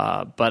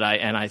 but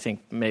I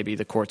think maybe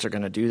the courts are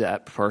going to do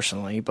that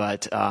personally.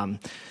 But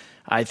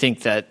I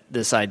think that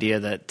this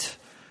idea that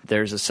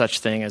there's a such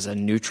thing as a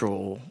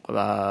neutral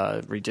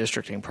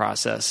redistricting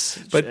process.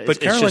 But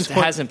Carolyn's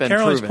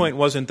proven. point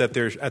wasn't that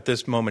at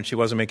this moment she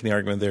wasn't making the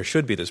argument there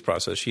should be this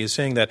process. She is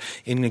saying that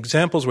in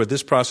examples where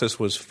this process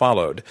was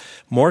followed,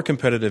 more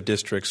competitive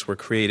districts were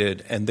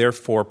created and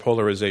therefore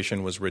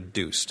polarization was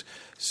reduced.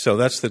 So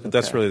that's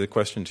really the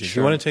question to you.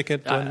 Sure. Do you want to take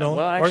it, Nolan?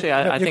 Well, actually,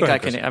 I think I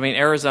can. Chris. I mean,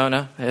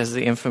 Arizona has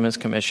the infamous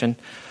commission.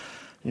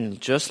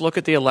 Just look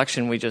at the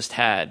election we just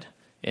had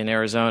in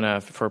Arizona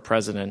for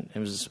president. It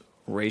was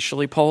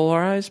racially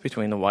polarized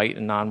between the white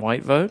and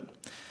non-white vote.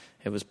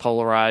 It was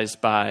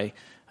polarized by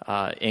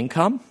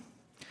income,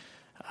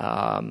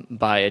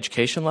 by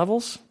education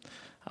levels.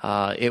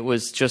 It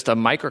was just a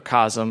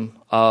microcosm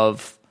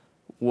of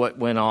what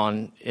went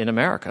on in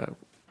America.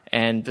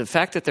 And the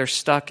fact that they're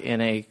stuck in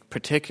a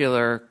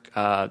particular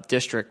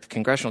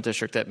congressional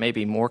district that may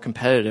be more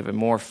competitive and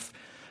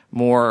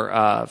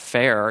more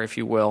fair, if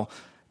you will,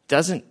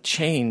 doesn't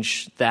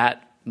change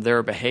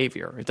their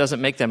behavior. It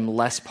doesn't make them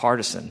less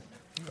partisan.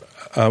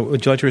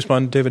 Would you like to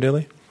respond, David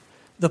Daley?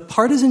 The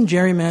partisan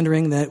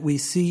gerrymandering that we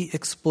see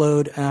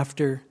explode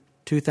after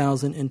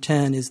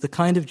 2010 is the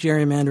kind of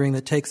gerrymandering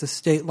that takes a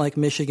state like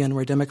Michigan,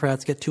 where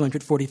Democrats get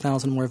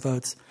 240,000 more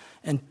votes,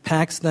 and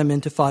packs them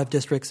into 5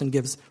 districts and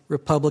gives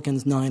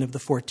Republicans 9 of the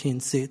 14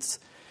 seats.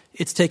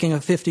 It's taking a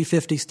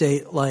 50-50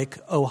 state like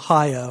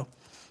Ohio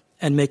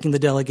and making the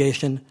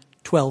delegation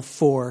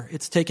 12-4.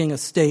 It's taking a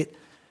state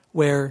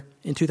where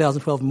in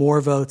 2012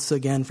 more votes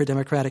again for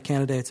Democratic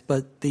candidates,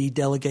 but the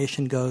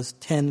delegation goes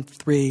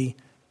 10-3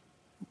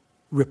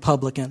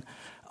 Republican.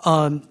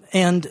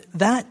 And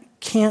that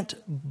can't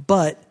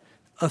but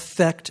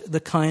affect the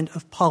kind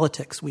of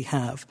politics we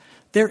have.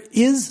 There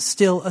is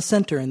still a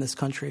center in this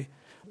country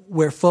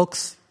where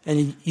folks,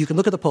 and you can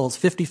look at the polls,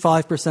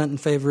 55% in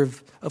favor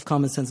of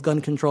common sense gun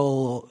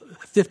control,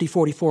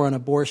 50-44 on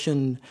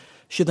abortion.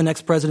 Should the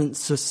next president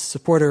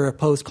support or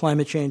oppose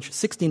climate change?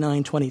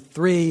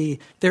 69-23.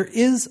 There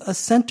is a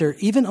center,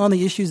 even on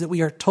the issues that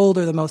we are told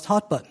are the most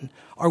hot button.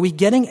 Are we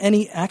getting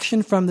any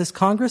action from this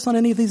Congress on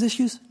any of these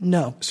issues?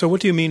 No. So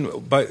what do you mean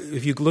by,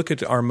 if you look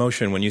at our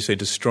motion, when you say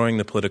destroying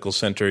the political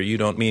center, you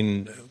don't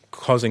mean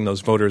causing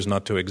those voters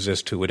not to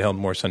exist who would hold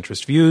more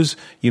centrist views?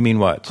 You mean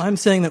what? I'm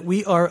saying that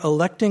we are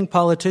electing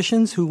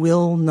politicians who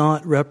will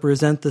not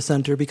represent the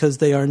center because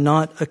they are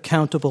not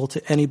accountable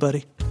to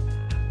anybody.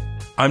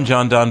 I'm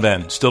John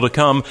Donvan. Still to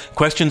come,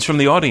 questions from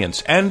the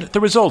audience and the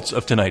results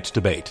of tonight's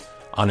debate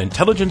on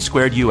Intelligence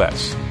Squared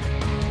US.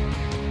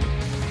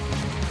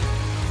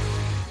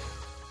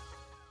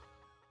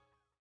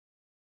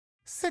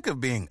 Sick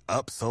of being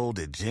upsold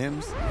at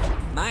gyms?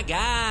 My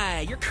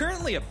guy, you're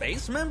currently a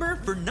base member?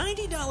 For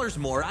 $90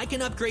 more, I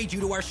can upgrade you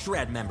to our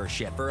Shred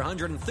membership. For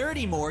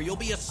 $130 more, you'll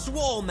be a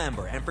Swole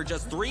member. And for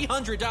just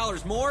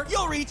 $300 more,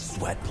 you'll reach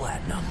Sweat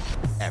Platinum.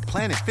 At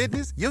Planet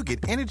Fitness, you'll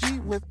get energy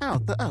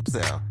without the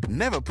upsell.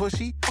 Never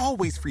pushy,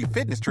 always free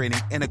fitness training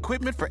and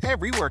equipment for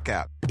every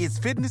workout. It's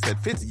fitness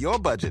that fits your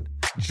budget.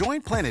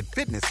 Join Planet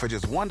Fitness for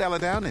just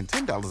 $1 down and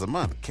 $10 a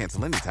month.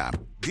 Cancel anytime.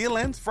 Deal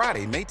ends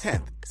Friday, May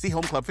 10th. See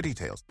Home Club for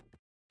details.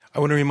 I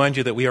want to remind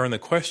you that we are in the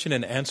question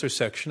and answer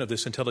section of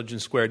this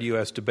Intelligence Squared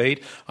U.S.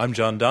 debate. I'm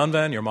John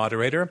Donvan, your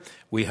moderator.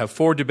 We have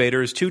 4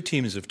 debaters, 2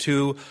 teams of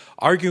 2,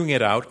 arguing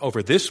it out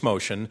over this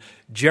motion: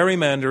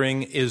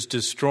 gerrymandering is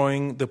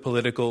destroying the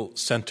political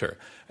center.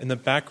 In the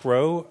back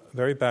row,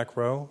 very back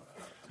row.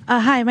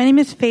 Hi, my name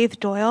is Faith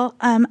Doyle.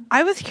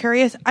 I was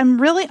curious. I'm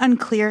really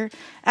unclear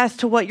as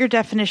to what your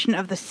definition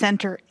of the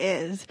center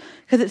is,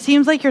 because it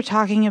seems like you're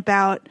talking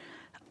about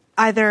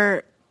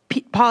either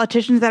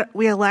politicians that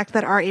we elect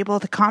that are able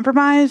to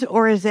compromise,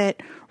 or is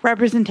it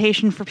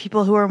representation for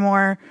people who are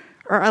more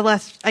or are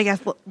less, I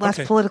guess, less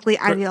politically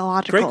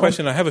ideological? Great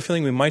question. I have a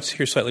feeling we might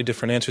hear slightly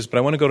different answers, but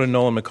I want to go to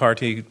Nolan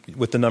McCarty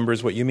with the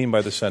numbers, what you mean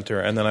by the center,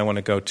 and then I want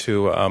to go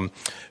to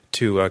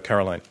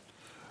Caroline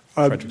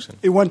Fredrickson.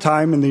 At one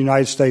time in the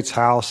United States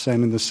House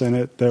and in the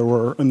Senate, there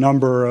were a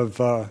number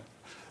of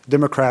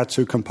Democrats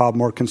who compiled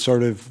more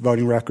conservative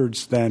voting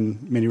records than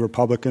many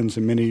Republicans,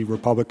 and many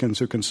Republicans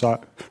who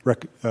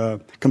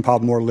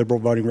compiled more liberal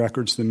voting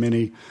records than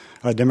many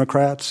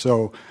Democrats.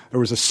 So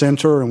there was a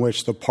center in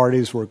which the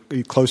parties were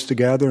close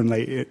together and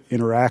they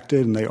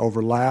interacted and they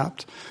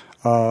overlapped.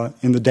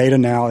 In the data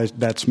now,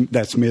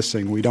 that's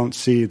missing. We don't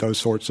see those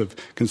sorts of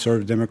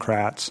conservative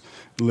Democrats,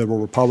 liberal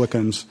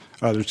Republicans.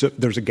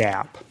 There's a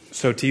gap.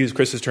 So to use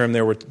Chris's term,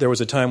 there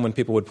was a time when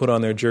people would put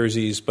on their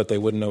jerseys, but they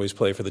wouldn't always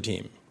play for the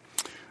team.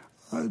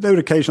 They would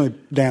occasionally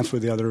dance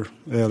with the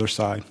other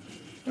side.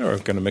 We're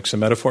going to mix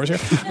some metaphors here.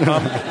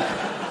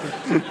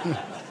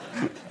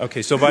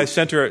 Okay, so by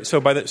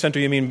the center,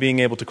 you mean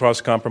being able to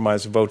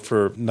cross-compromise, vote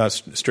for not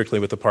strictly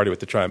with the party, with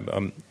the tribe.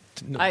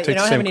 I don't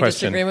have any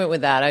disagreement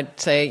with that. I'd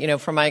say,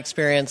 from my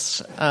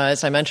experience,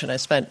 as I mentioned, I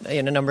spent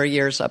a number of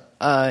years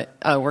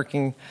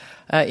working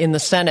in the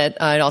Senate.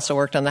 I'd also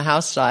worked on the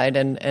House side,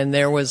 and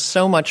there was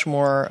so much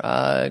more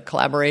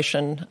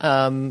collaboration.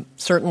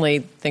 Certainly,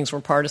 things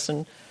were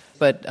partisan,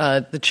 but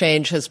the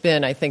change has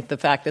been, I think, the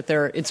fact that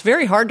it's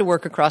very hard to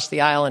work across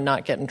the aisle and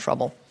not get in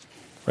trouble.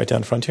 Right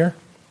down front here.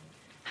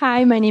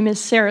 Hi, my name is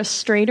Sarah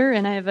Strader,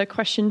 and I have a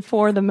question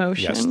for the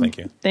motion. Yes, thank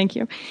you. Thank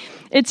you.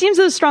 It seems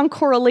that a strong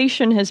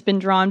correlation has been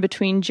drawn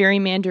between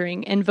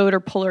gerrymandering and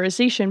voter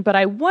polarization, but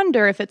I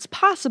wonder if it's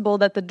possible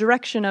that the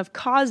direction of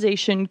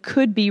causation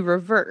could be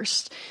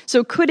reversed.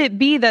 So could it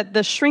be that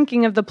the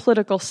shrinking of the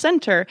political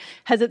center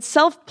has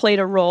itself played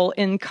a role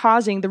in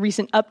causing the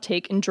recent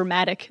uptake in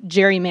dramatic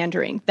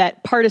gerrymandering,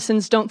 that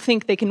partisans don't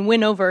think they can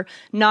win over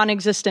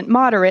non-existent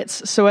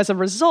moderates, so as a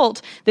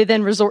result, they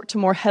then resort to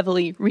more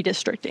heavily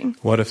redistricting?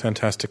 What a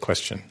fantastic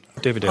question.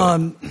 David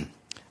Daley.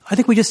 I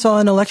think we just saw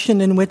an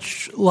election in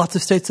which lots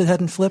of states that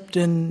hadn't flipped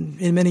in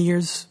many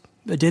years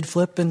did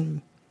flip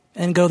and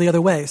go the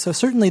other way. So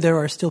certainly there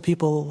are still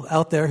people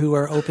out there who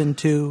are open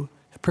to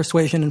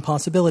persuasion and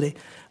possibility.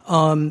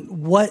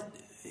 What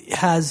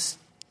has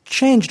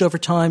changed over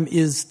time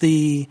is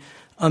the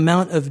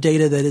amount of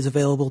data that is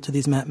available to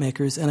these map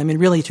makers. And I mean,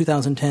 really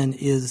 2010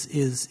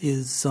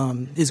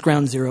 is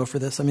ground zero for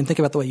this. I mean, think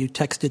about the way you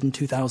texted in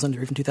 2000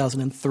 or even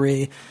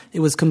 2003. It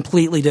was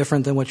completely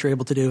different than what you're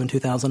able to do in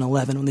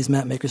 2011 when these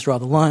map makers draw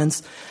the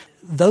lines.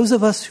 Those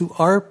of us who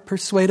are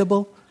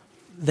persuadable,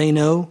 they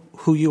know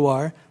who you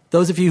are.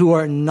 Those of you who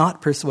are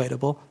not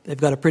persuadable,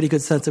 they've got a pretty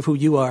good sense of who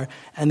you are,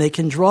 and they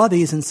can draw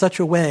these in such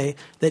a way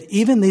that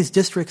even these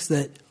districts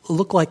that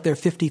look like they're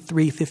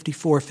 53,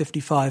 54,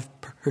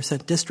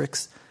 55%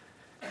 districts,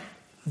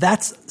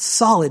 that's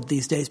solid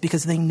these days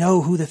because they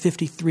know who the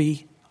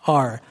 53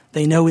 are.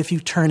 They know if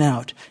you turn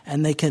out,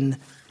 and they can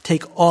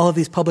take all of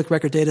these public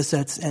record data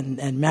sets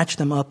and match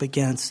them up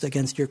against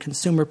your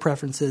consumer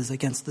preferences,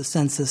 against the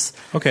census.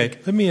 Okay,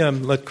 let me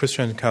let Chris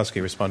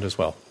Jankowski respond as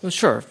well. Well,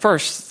 sure.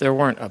 First, there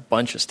weren't a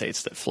bunch of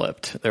states that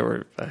flipped. There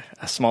were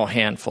a small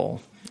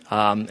handful.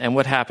 And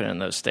what happened in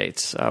those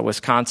states?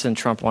 Wisconsin,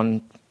 Trump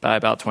won by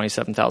about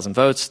 27,000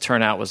 votes.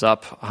 Turnout was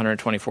up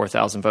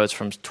 124,000 votes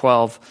from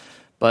 12.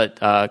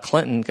 But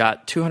Clinton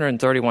got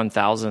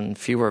 231,000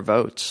 fewer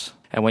votes.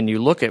 And when you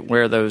look at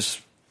where those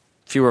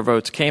fewer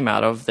votes came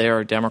out of, they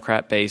are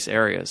Democrat-based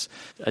areas.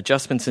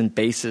 Adjustments in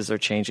bases are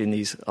changing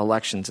these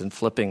elections and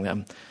flipping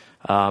them.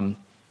 And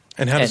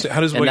how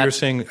does what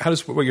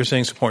you're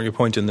saying support your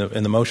point in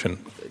the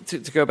motion? To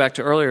go back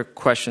to earlier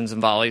questions and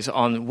volleys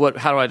on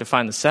how do I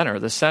define the center?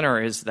 The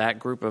center is that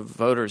group of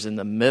voters in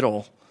the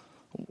middle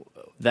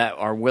that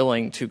are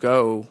willing to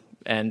go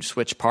and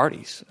switch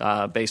parties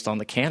based on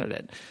the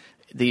candidate.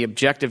 The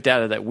objective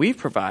data that we've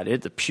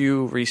provided, the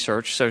Pew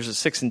research, shows that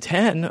 6 in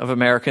 10 of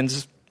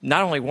Americans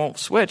not only won't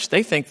switch,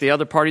 they think the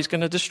other party's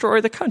going to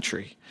destroy the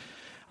country.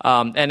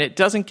 And it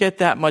doesn't get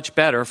that much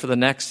better for the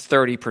next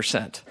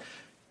 30%.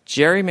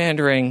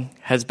 Gerrymandering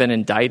has been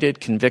indicted,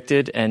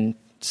 convicted, and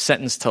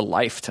sentenced to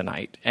life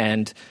tonight.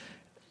 And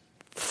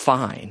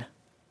fine.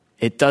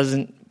 It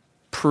doesn't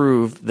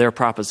prove their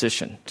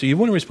proposition. Do you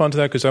want to respond to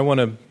that? Because I'm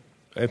going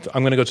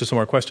to go to some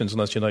more questions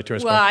unless you'd like to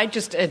respond. Well, I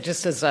just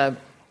as a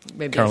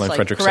maybe Caroline a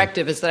slight Fredrickson.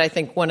 corrective is that I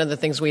think one of the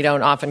things we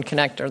don't often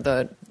connect are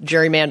the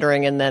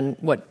gerrymandering and then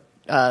what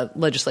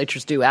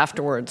legislatures do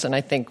afterwards. And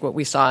I think what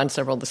we saw in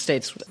several of the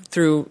states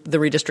through the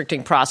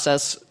redistricting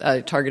process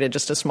targeted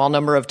just a small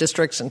number of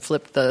districts and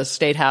flipped the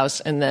state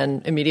house and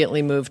then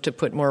immediately moved to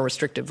put more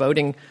restrictive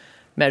voting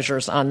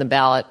measures on the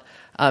ballot.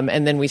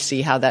 And then we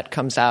see how that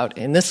comes out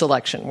in this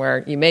election,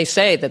 where you may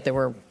say that there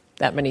were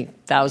that many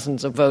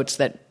thousands of votes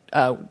that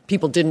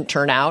people didn't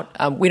turn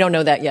out. We don't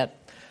know that yet,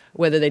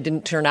 whether they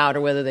didn't turn out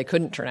or whether they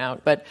couldn't turn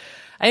out. But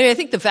I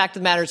think the fact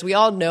of the matter is we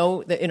all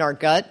know that in our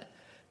gut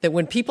that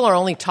when people are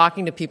only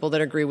talking to people that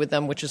agree with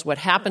them, which is what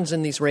happens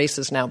in these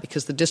races now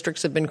because the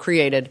districts have been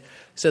created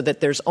so that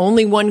there's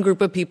only one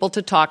group of people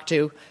to talk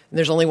to and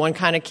there's only one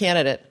kind of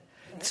candidate.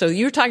 So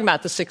you're talking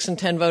about the 6 in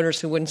 10 voters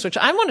who wouldn't switch.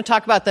 I want to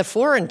talk about the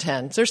 4 in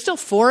 10. There's still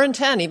 4 in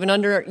 10, even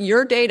under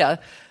your data.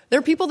 There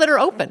are people that are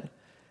open.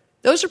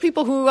 Those are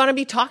people who want to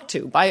be talked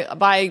to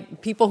by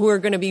people who are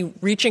going to be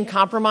reaching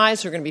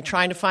compromise, who are going to be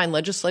trying to find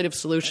legislative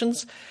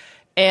solutions.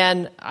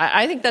 And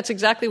I think that's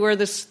exactly where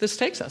this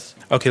takes us.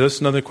 Okay, that's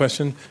another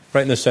question.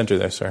 Right in the center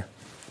there, sir.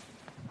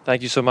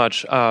 Thank you so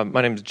much. My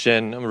name is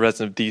Jin. I'm a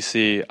resident of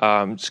D.C.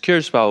 Just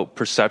curious about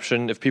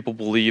perception. If people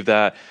believe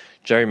that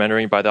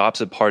gerrymandering by the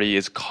opposite party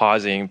is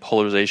causing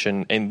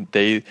polarization and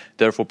they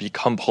therefore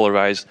become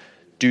polarized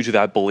due to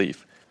that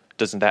belief,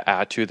 doesn't that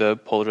add to the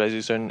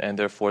polarization and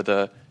therefore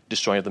the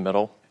destroying of the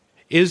middle?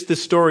 Is the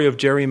story of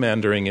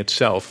gerrymandering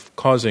itself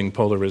causing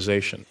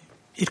polarization?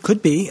 It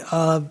could be.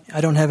 I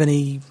don't have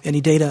any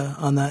data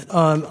on that.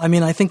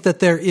 I think that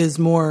there is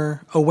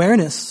more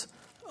awareness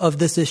of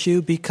this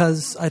issue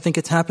because I think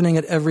it's happening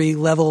at every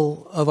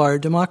level of our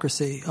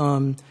democracy.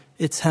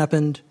 It's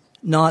happened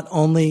not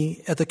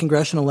only at the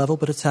congressional level,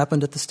 but it's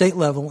happened at the state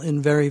level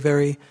in very,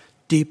 very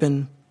deep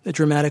and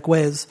dramatic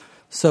ways.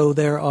 So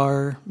there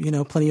are,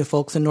 plenty of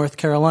folks in North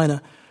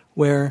Carolina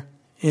where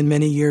in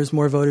many years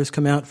more voters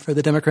come out for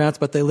the Democrats,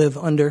 but they live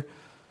under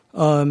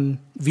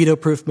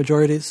veto-proof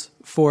majorities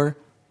for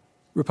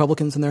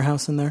Republicans in their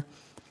House and their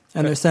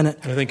Senate.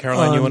 And I think,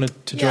 Caroline, you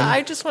wanted to join? Yeah,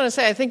 I just want to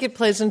say I think it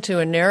plays into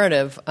a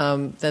narrative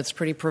that's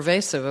pretty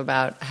pervasive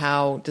about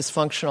how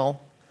dysfunctional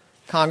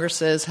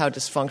Congress is, how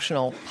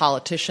dysfunctional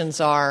politicians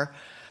are,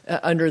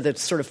 under the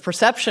sort of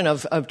perception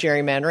of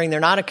gerrymandering.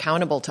 They're not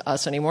accountable to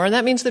us anymore. And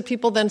that means that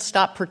people then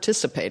stop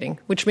participating,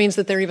 which means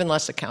that they're even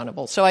less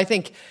accountable. So I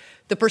think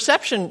the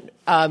perception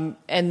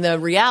and the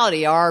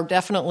reality are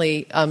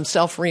definitely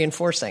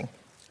self-reinforcing.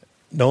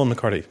 Nolan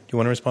McCarty, do you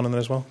want to respond on that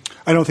as well?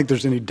 I don't think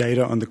there's any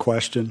data on the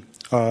question.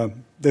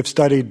 They've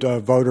studied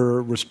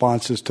voter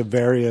responses to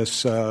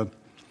various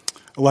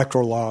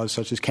electoral laws,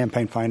 such as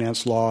campaign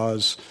finance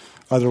laws,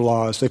 other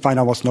laws. They find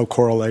almost no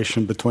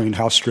correlation between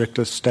how strict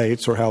a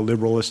state's or how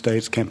liberal a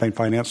state's campaign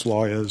finance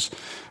law is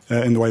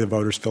in the way the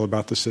voters feel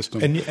about the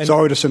system. So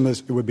I would assume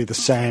it would be the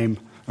same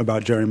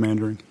about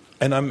gerrymandering.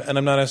 And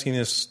I'm not asking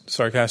this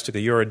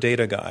sarcastically. You're a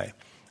data guy.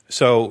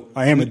 So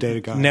I am a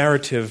data guy.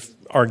 Narrative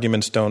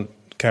arguments don't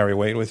carry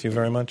weight with you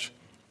very much?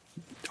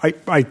 I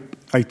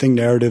think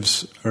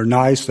narratives are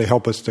nice. They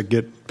help us to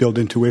build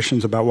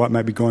intuitions about what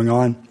might be going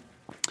on.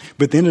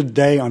 But at the end of the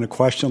day, on a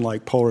question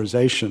like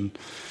polarization,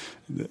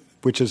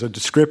 which is a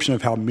description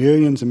of how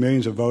millions and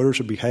millions of voters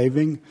are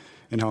behaving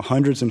and how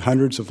hundreds and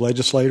hundreds of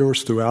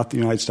legislators throughout the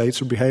United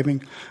States are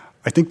behaving,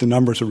 I think the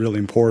numbers are really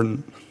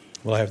important.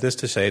 Well, I have this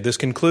to say. This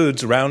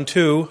concludes round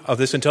 2 of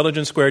this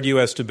Intelligence Squared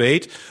U.S.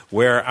 debate,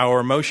 where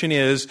our motion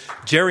is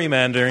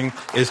gerrymandering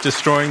is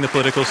destroying the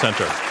political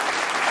center.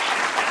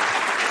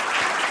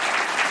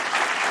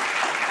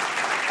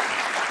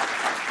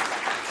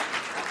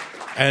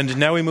 And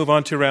now we move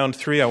on to round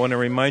 3. I want to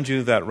remind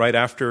you that right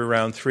after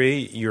round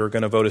 3, you're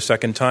going to vote a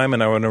second time.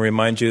 And I want to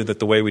remind you that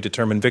the way we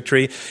determine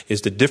victory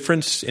is the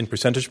difference in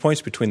percentage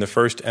points between the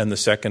first and the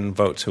second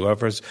votes,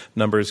 whoever's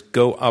numbers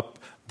go up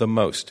the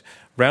most.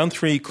 Round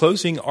 3,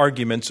 closing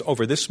arguments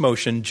over this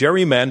motion,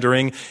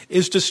 gerrymandering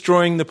is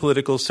destroying the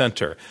political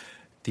center.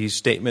 These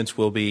statements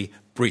will be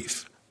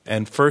brief.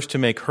 And first, to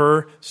make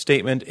her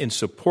statement in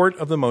support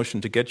of the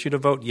motion to get you to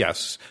vote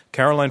yes,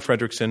 Caroline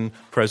Frederickson,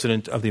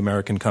 President of the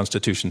American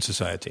Constitution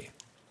Society.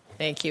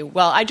 Thank you.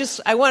 Well,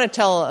 I want to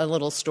tell a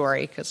little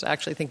story because I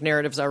actually think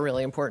narratives are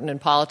really important in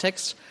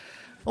politics.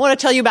 I want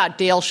to tell you about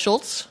Dale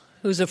Schultz,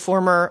 who's a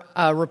former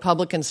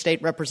Republican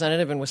state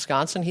representative in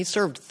Wisconsin. He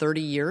served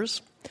 30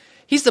 years.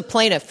 He's the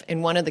plaintiff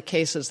in one of the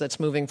cases that's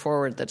moving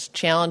forward that's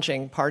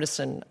challenging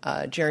partisan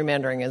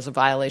gerrymandering as a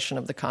violation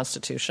of the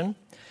Constitution.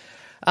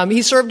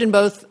 He served in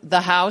both the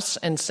House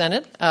and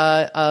Senate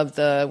of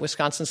the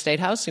Wisconsin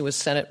State House. He was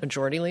Senate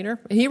Majority Leader.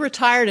 He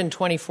retired in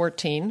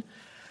 2014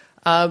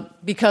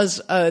 because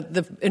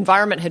the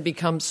environment had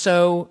become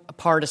so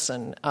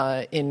partisan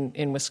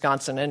in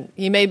Wisconsin. And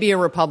he may be a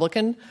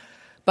Republican,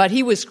 but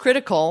he was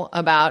critical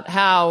about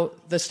how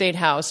the State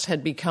House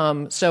had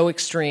become so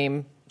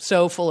extreme,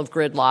 so full of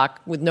gridlock,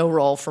 with no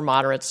role for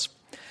moderates.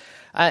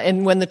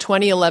 And when the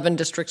 2011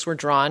 districts were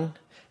drawn,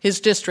 his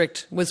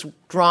district was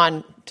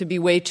drawn to be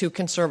way too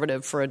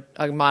conservative for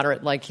a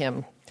moderate like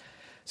him.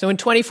 So in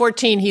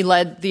 2014, he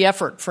led the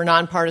effort for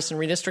nonpartisan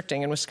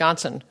redistricting in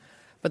Wisconsin,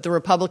 but the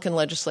Republican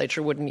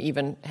legislature wouldn't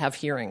even have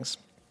hearings.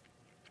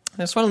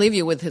 I just want to leave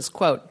you with his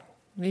quote.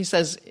 He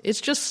says,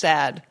 "It's just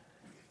sad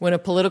when a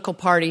political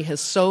party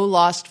has so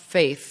lost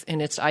faith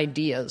in its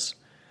ideas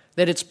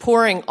that it's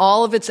pouring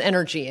all of its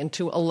energy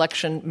into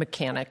election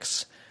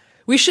mechanics.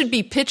 We should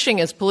be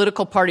pitching as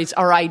political parties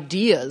our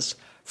ideas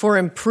for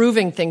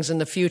improving things in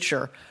the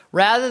future,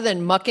 rather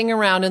than mucking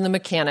around in the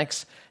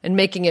mechanics and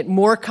making it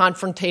more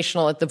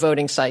confrontational at the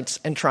voting sites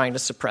and trying to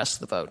suppress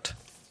the vote."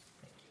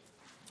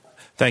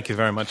 Thank you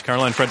very much,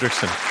 Caroline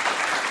Frederickson.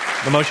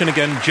 The motion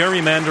again,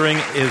 gerrymandering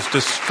is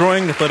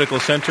destroying the political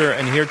center.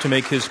 And here to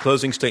make his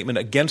closing statement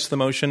against the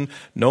motion,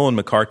 Nolan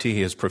McCarty.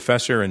 He is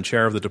professor and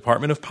chair of the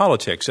Department of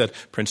Politics at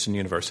Princeton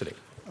University.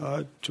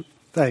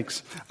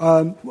 Thanks.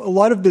 A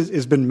lot of this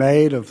has been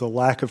made of the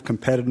lack of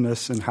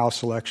competitiveness in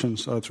House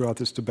elections throughout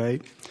this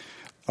debate.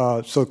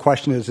 So the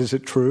question is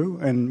it true?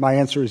 And my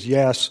answer is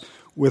yes,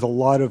 with a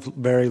lot of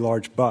very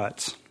large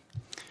buts.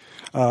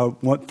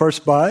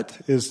 First but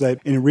is that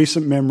in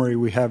recent memory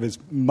we have as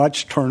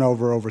much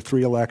turnover over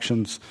 3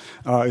 elections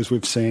as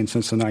we've seen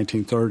since the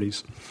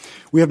 1930s.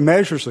 We have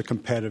measures of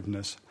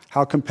competitiveness.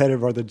 How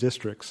competitive are the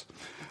districts?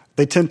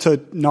 They tend to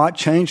not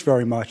change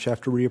very much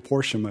after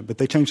reapportionment, but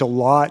they change a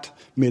lot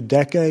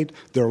mid-decade.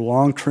 There are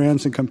long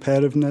trends in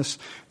competitiveness.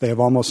 They have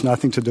almost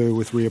nothing to do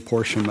with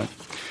reapportionment.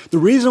 The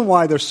reason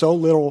why there's so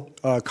little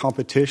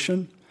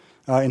competition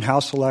in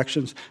House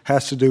elections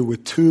has to do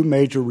with 2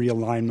 major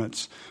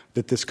realignments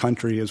that this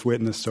country has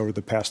witnessed over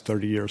the past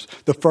 30 years.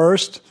 The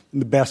first,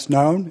 and the best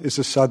known, is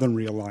the Southern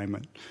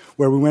realignment,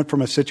 where we went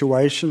from a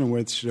situation in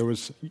which there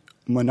was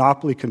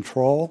monopoly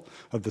control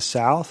of the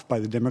South by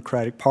the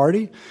Democratic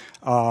Party,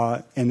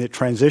 and it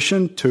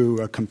transitioned to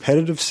a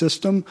competitive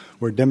system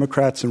where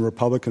Democrats and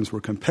Republicans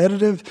were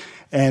competitive,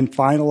 and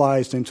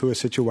finalized into a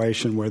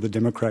situation where the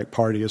Democratic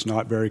Party is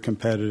not very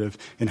competitive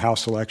in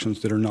House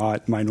elections that are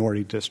not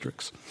minority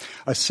districts.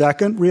 A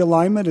second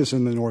realignment is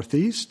in the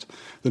Northeast.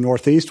 The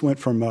Northeast went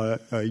from a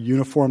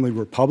uniformly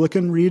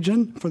Republican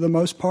region, for the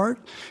most part,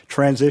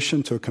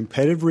 transitioned to a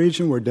competitive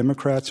region where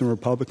Democrats and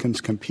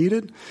Republicans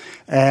competed,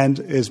 and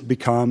has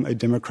become a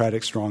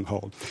Democratic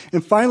stronghold.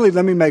 And finally,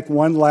 let me make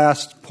one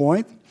last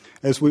point.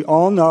 As we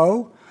all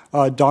know,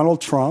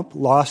 Donald Trump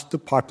lost the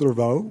popular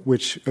vote,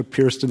 which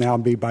appears to now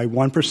be by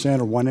 1%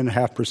 or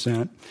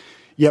 1.5%,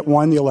 yet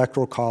won the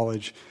Electoral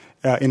College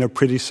in a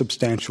pretty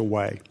substantial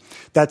way.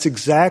 That's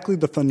exactly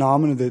the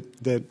phenomenon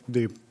that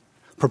the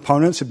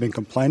proponents have been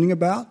complaining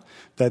about,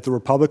 that the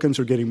Republicans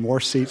are getting more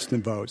seats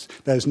than votes.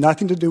 That has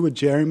nothing to do with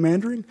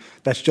gerrymandering.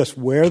 That's just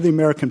where the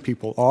American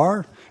people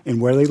are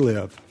and where they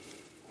live.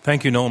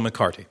 Thank you, Nolan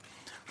McCarty.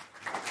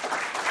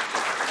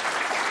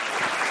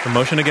 The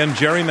motion again,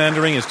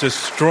 gerrymandering is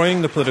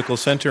destroying the political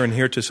center, and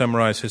here to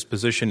summarize his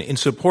position in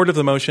support of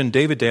the motion,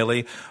 David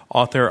Daley,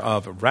 author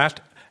of Rat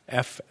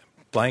F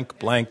blank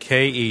blank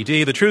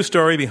KED, the true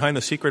story behind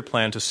the secret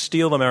plan to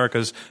steal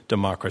America's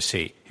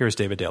democracy. Here's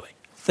David Daley.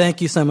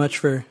 Thank you so much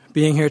for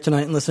being here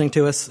tonight and listening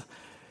to us.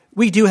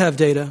 We do have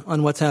data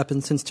on what's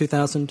happened since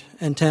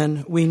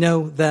 2010. We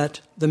know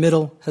that the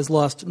middle has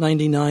lost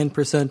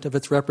 99% of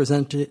its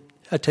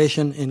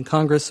representation in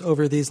Congress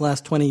over these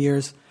last 20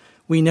 years.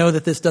 We know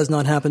that this does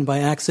not happen by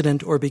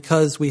accident or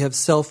because we have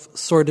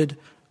self-sorted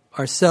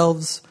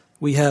ourselves.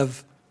 We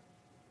have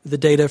the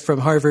data from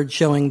Harvard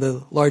showing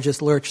the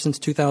largest lurch since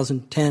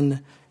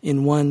 2010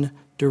 in one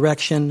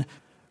direction.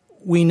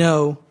 We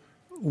know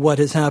what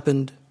has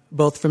happened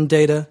both from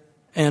data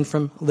and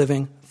from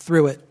living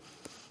through it.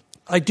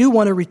 I do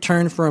want to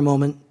return for a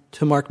moment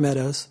to Mark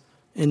Meadows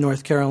in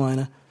North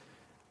Carolina,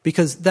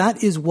 because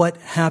that is what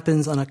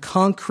happens on a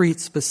concrete,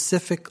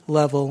 specific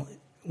level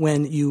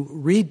when you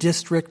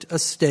redistrict a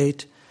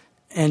state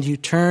and you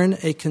turn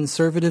a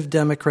conservative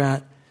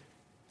Democrat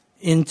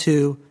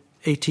into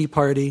a Tea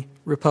Party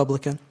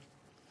Republican.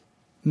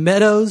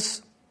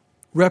 Meadows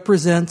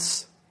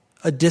represents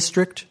a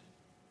district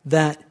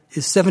that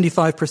is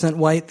 75%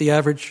 white, the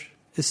average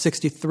is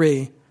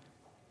 63.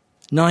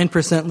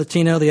 9%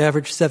 Latino, the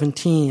average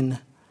 17.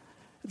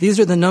 These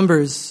are the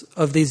numbers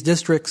of these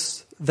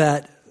districts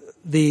that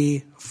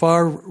the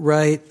far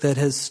right that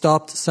has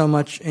stopped so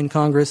much in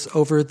Congress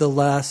over the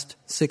last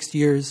 6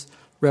 years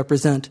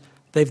represent.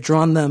 They've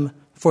drawn them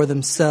for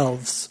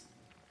themselves.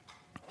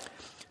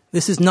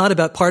 This is not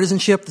about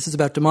partisanship. This is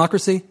about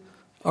democracy.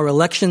 Our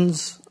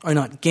elections are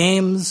not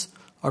games.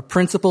 Our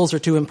principles are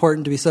too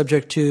important to be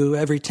subject to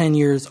every 10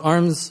 years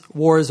arms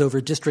wars over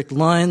district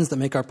lines that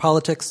make our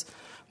politics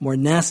more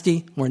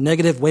nasty, more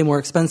negative, way more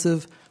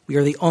expensive. We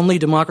are the only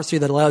democracy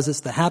that allows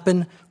this to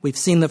happen. We've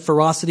seen the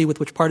ferocity with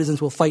which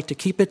partisans will fight to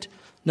keep it.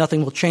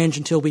 Nothing will change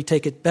until we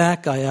take it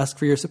back. I ask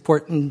for your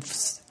support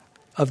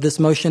of this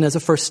motion as a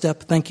first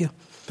step. Thank you.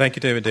 Thank you,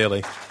 David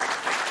Daley.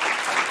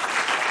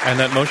 And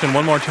that motion,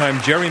 one more time,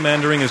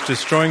 gerrymandering is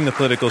destroying the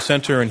political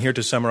center. And here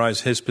to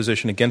summarize his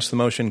position against the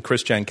motion,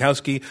 Chris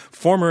Jankowski,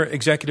 former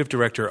executive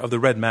director of the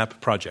Red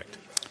Map Project.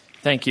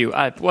 Thank you.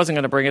 I wasn't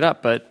going to bring it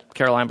up, but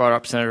Caroline brought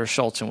up Senator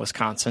Schultz in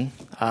Wisconsin.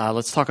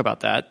 Let's talk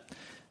about that.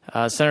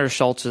 Senator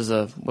Schultz is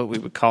what we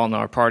would call in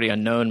our party a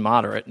known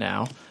moderate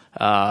now.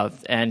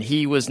 And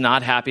he was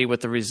not happy with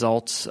the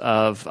results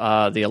of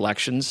the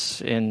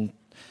elections in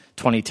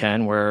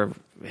 2010, where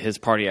his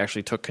party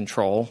actually took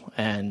control,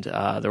 and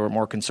there were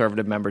more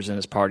conservative members in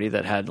his party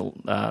that had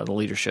the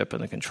leadership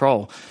and the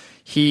control.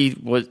 He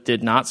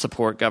did not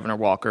support Governor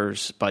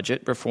Walker's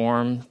budget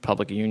reform,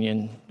 public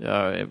union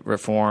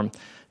reform,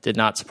 did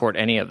not support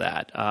any of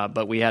that.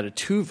 But we had a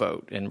 2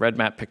 vote, and Red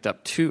Map picked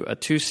up a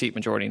 2-seat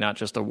majority, not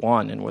just a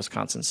 1 in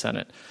Wisconsin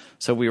Senate.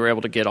 So we were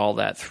able to get all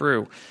that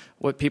through.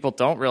 What people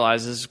don't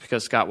realize is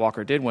because Scott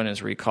Walker did win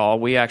his recall,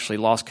 we actually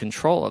lost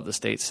control of the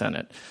state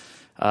Senate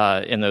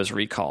in those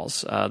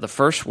recalls. The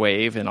first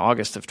wave in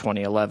August of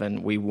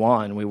 2011, we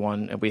won.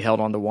 We held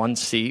on to 1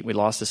 seat. We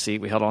lost a seat.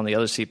 We held on the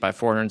other seat by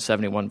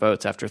 471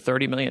 votes after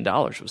 $30 million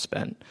was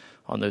spent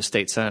on those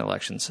state Senate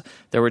elections.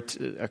 There were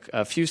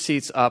a few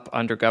seats up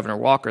under Governor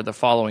Walker the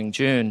following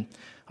June,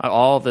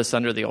 all of this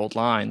under the old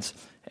lines.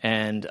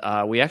 And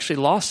we actually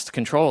lost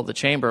control of the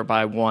chamber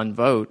by 1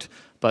 vote,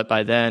 but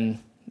by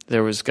then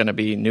there was going to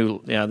be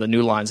the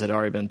new lines had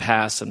already been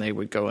passed and they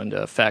would go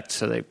into effect,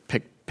 so they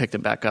picked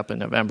them back up in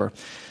November.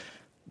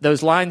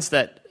 Those lines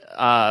that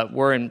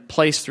were in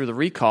place through the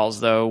recalls,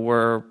 though,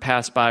 were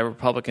passed by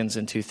Republicans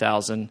in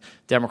 2000.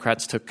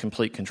 Democrats took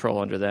complete control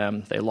under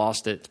them. They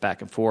lost it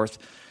back and forth.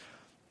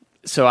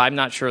 So I'm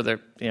not sure that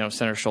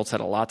Senator Schultz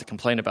had a lot to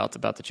complain about the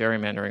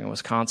gerrymandering in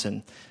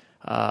Wisconsin.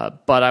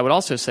 But I would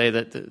also say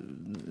that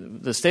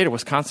the state of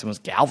Wisconsin was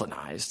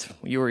galvanized.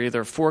 You were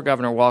either for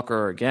Governor Walker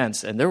or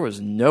against, and there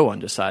was no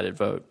undecided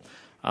vote.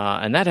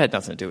 And that had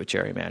nothing to do with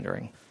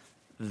gerrymandering.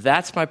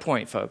 That's my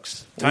point,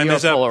 folks. Time we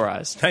is are up.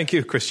 polarized. Thank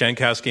you, Chris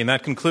Jankowski. And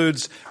that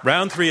concludes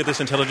round 3 of this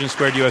Intelligence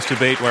Squared U.S.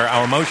 debate, where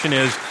our motion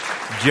is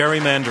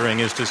gerrymandering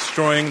is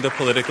destroying the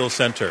political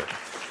center.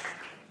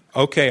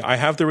 Okay, I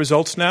have the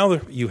results now.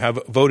 You have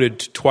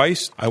voted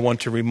twice. I want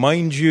to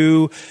remind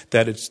you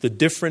that it's the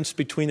difference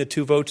between the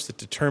two votes that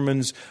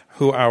determines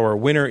who our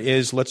winner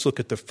is. Let's look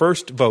at the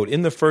first vote.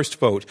 In the first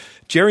vote,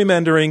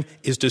 gerrymandering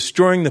is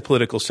destroying the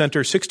political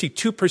center.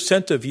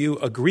 62% of you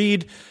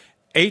agreed.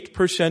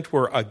 8%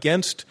 were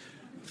against.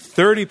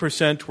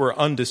 30% were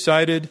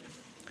undecided.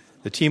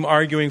 The team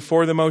arguing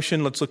for the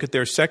motion, let's look at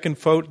their second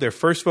vote. Their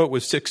first vote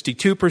was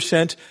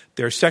 62%.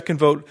 Their second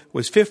vote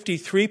was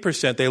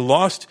 53%. They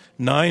lost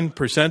 9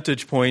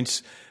 percentage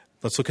points.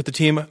 Let's look at the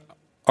team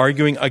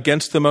arguing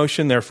against the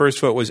motion. Their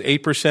first vote was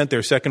 8%.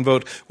 Their second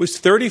vote was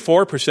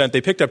 34%. They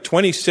picked up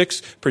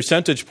 26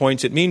 percentage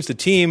points. It means the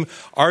team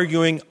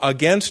arguing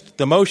against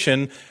the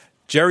motion,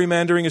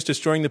 gerrymandering is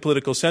destroying the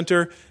political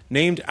center,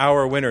 named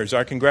our winners.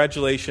 Our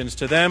congratulations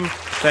to them.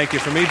 Thank you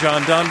from me,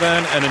 John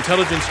Donvan, and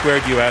Intelligence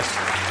Squared U.S.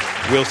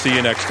 We'll see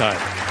you next time.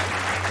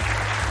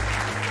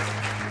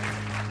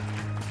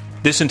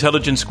 This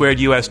Intelligence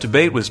Squared U.S.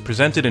 debate was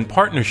presented in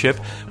partnership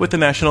with the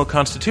National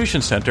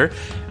Constitution Center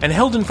and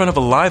held in front of a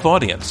live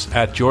audience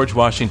at George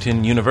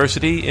Washington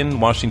University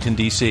in Washington,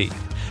 D.C.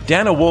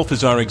 Dana Wolf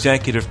is our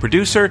executive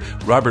producer,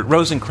 Robert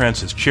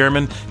Rosencrantz is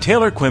chairman,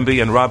 Taylor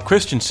Quimby and Rob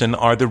Christensen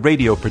are the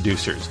radio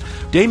producers.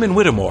 Damon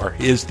Whittemore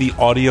is the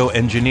audio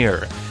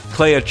engineer.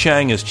 Clea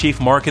Chang is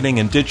Chief Marketing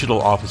and Digital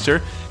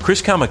Officer.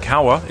 Chris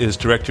Kamikawa is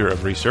Director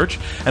of Research.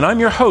 And I'm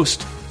your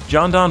host,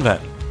 John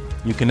Donvan.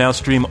 You can now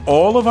stream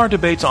all of our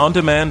debates on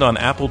demand on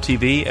Apple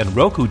TV and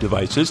Roku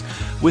devices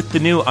with the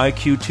new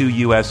IQ2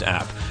 US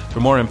app. For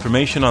more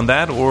information on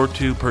that or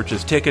to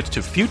purchase tickets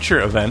to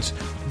future events,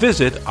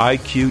 visit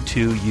iq2us.org.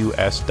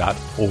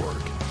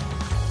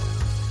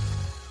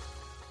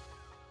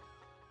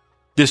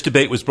 This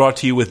debate was brought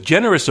to you with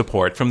generous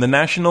support from the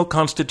National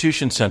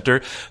Constitution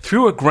Center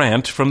through a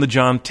grant from the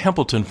John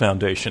Templeton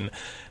Foundation.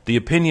 The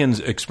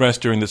opinions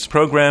expressed during this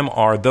program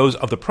are those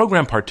of the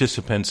program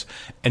participants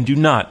and do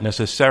not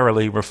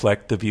necessarily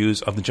reflect the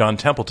views of the John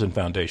Templeton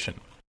Foundation.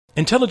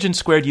 Intelligence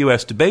Squared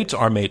U.S. debates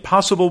are made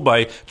possible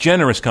by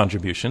generous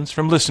contributions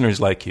from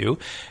listeners like you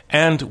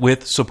and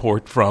with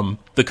support from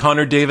the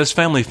Connor Davis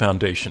Family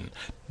Foundation,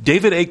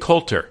 David A.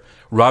 Coulter,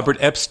 Robert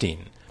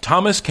Epstein,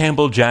 Thomas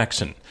Campbell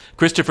Jackson,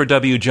 Christopher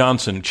W.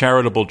 Johnson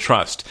Charitable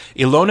Trust,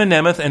 Ilona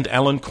Nemeth and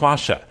Alan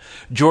Quasha,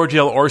 George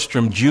L.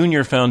 Orstrom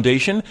Jr.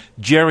 Foundation,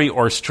 Jerry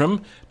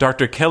Orstrom,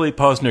 Dr. Kelly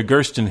Posner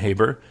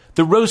Gerstenhaber,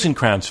 the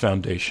Rosencrantz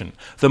Foundation,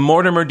 the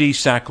Mortimer D.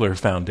 Sackler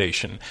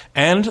Foundation,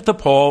 and the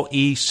Paul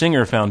E.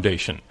 Singer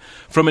Foundation.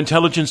 From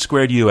Intelligence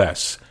Squared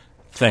U.S.,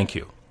 thank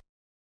you.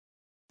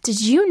 Did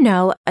you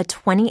know a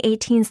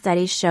 2018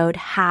 study showed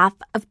half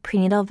of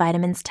prenatal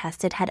vitamins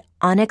tested had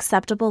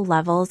unacceptable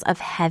levels of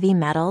heavy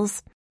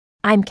metals?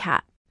 I'm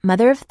Kat,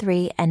 mother of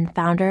 3 and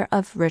founder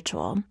of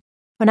Ritual.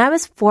 When I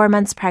was 4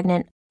 months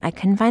pregnant, I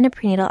couldn't find a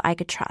prenatal I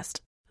could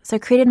trust, so I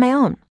created my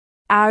own.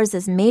 Ours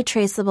is made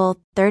traceable,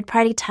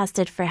 third-party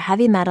tested for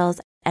heavy metals,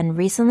 and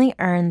recently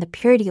earned the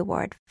Purity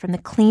Award from the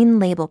Clean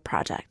Label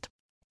Project.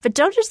 But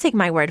don't just take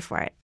my word for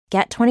it.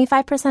 Get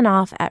 25%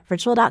 off at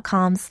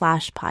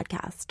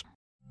ritual.com/podcast.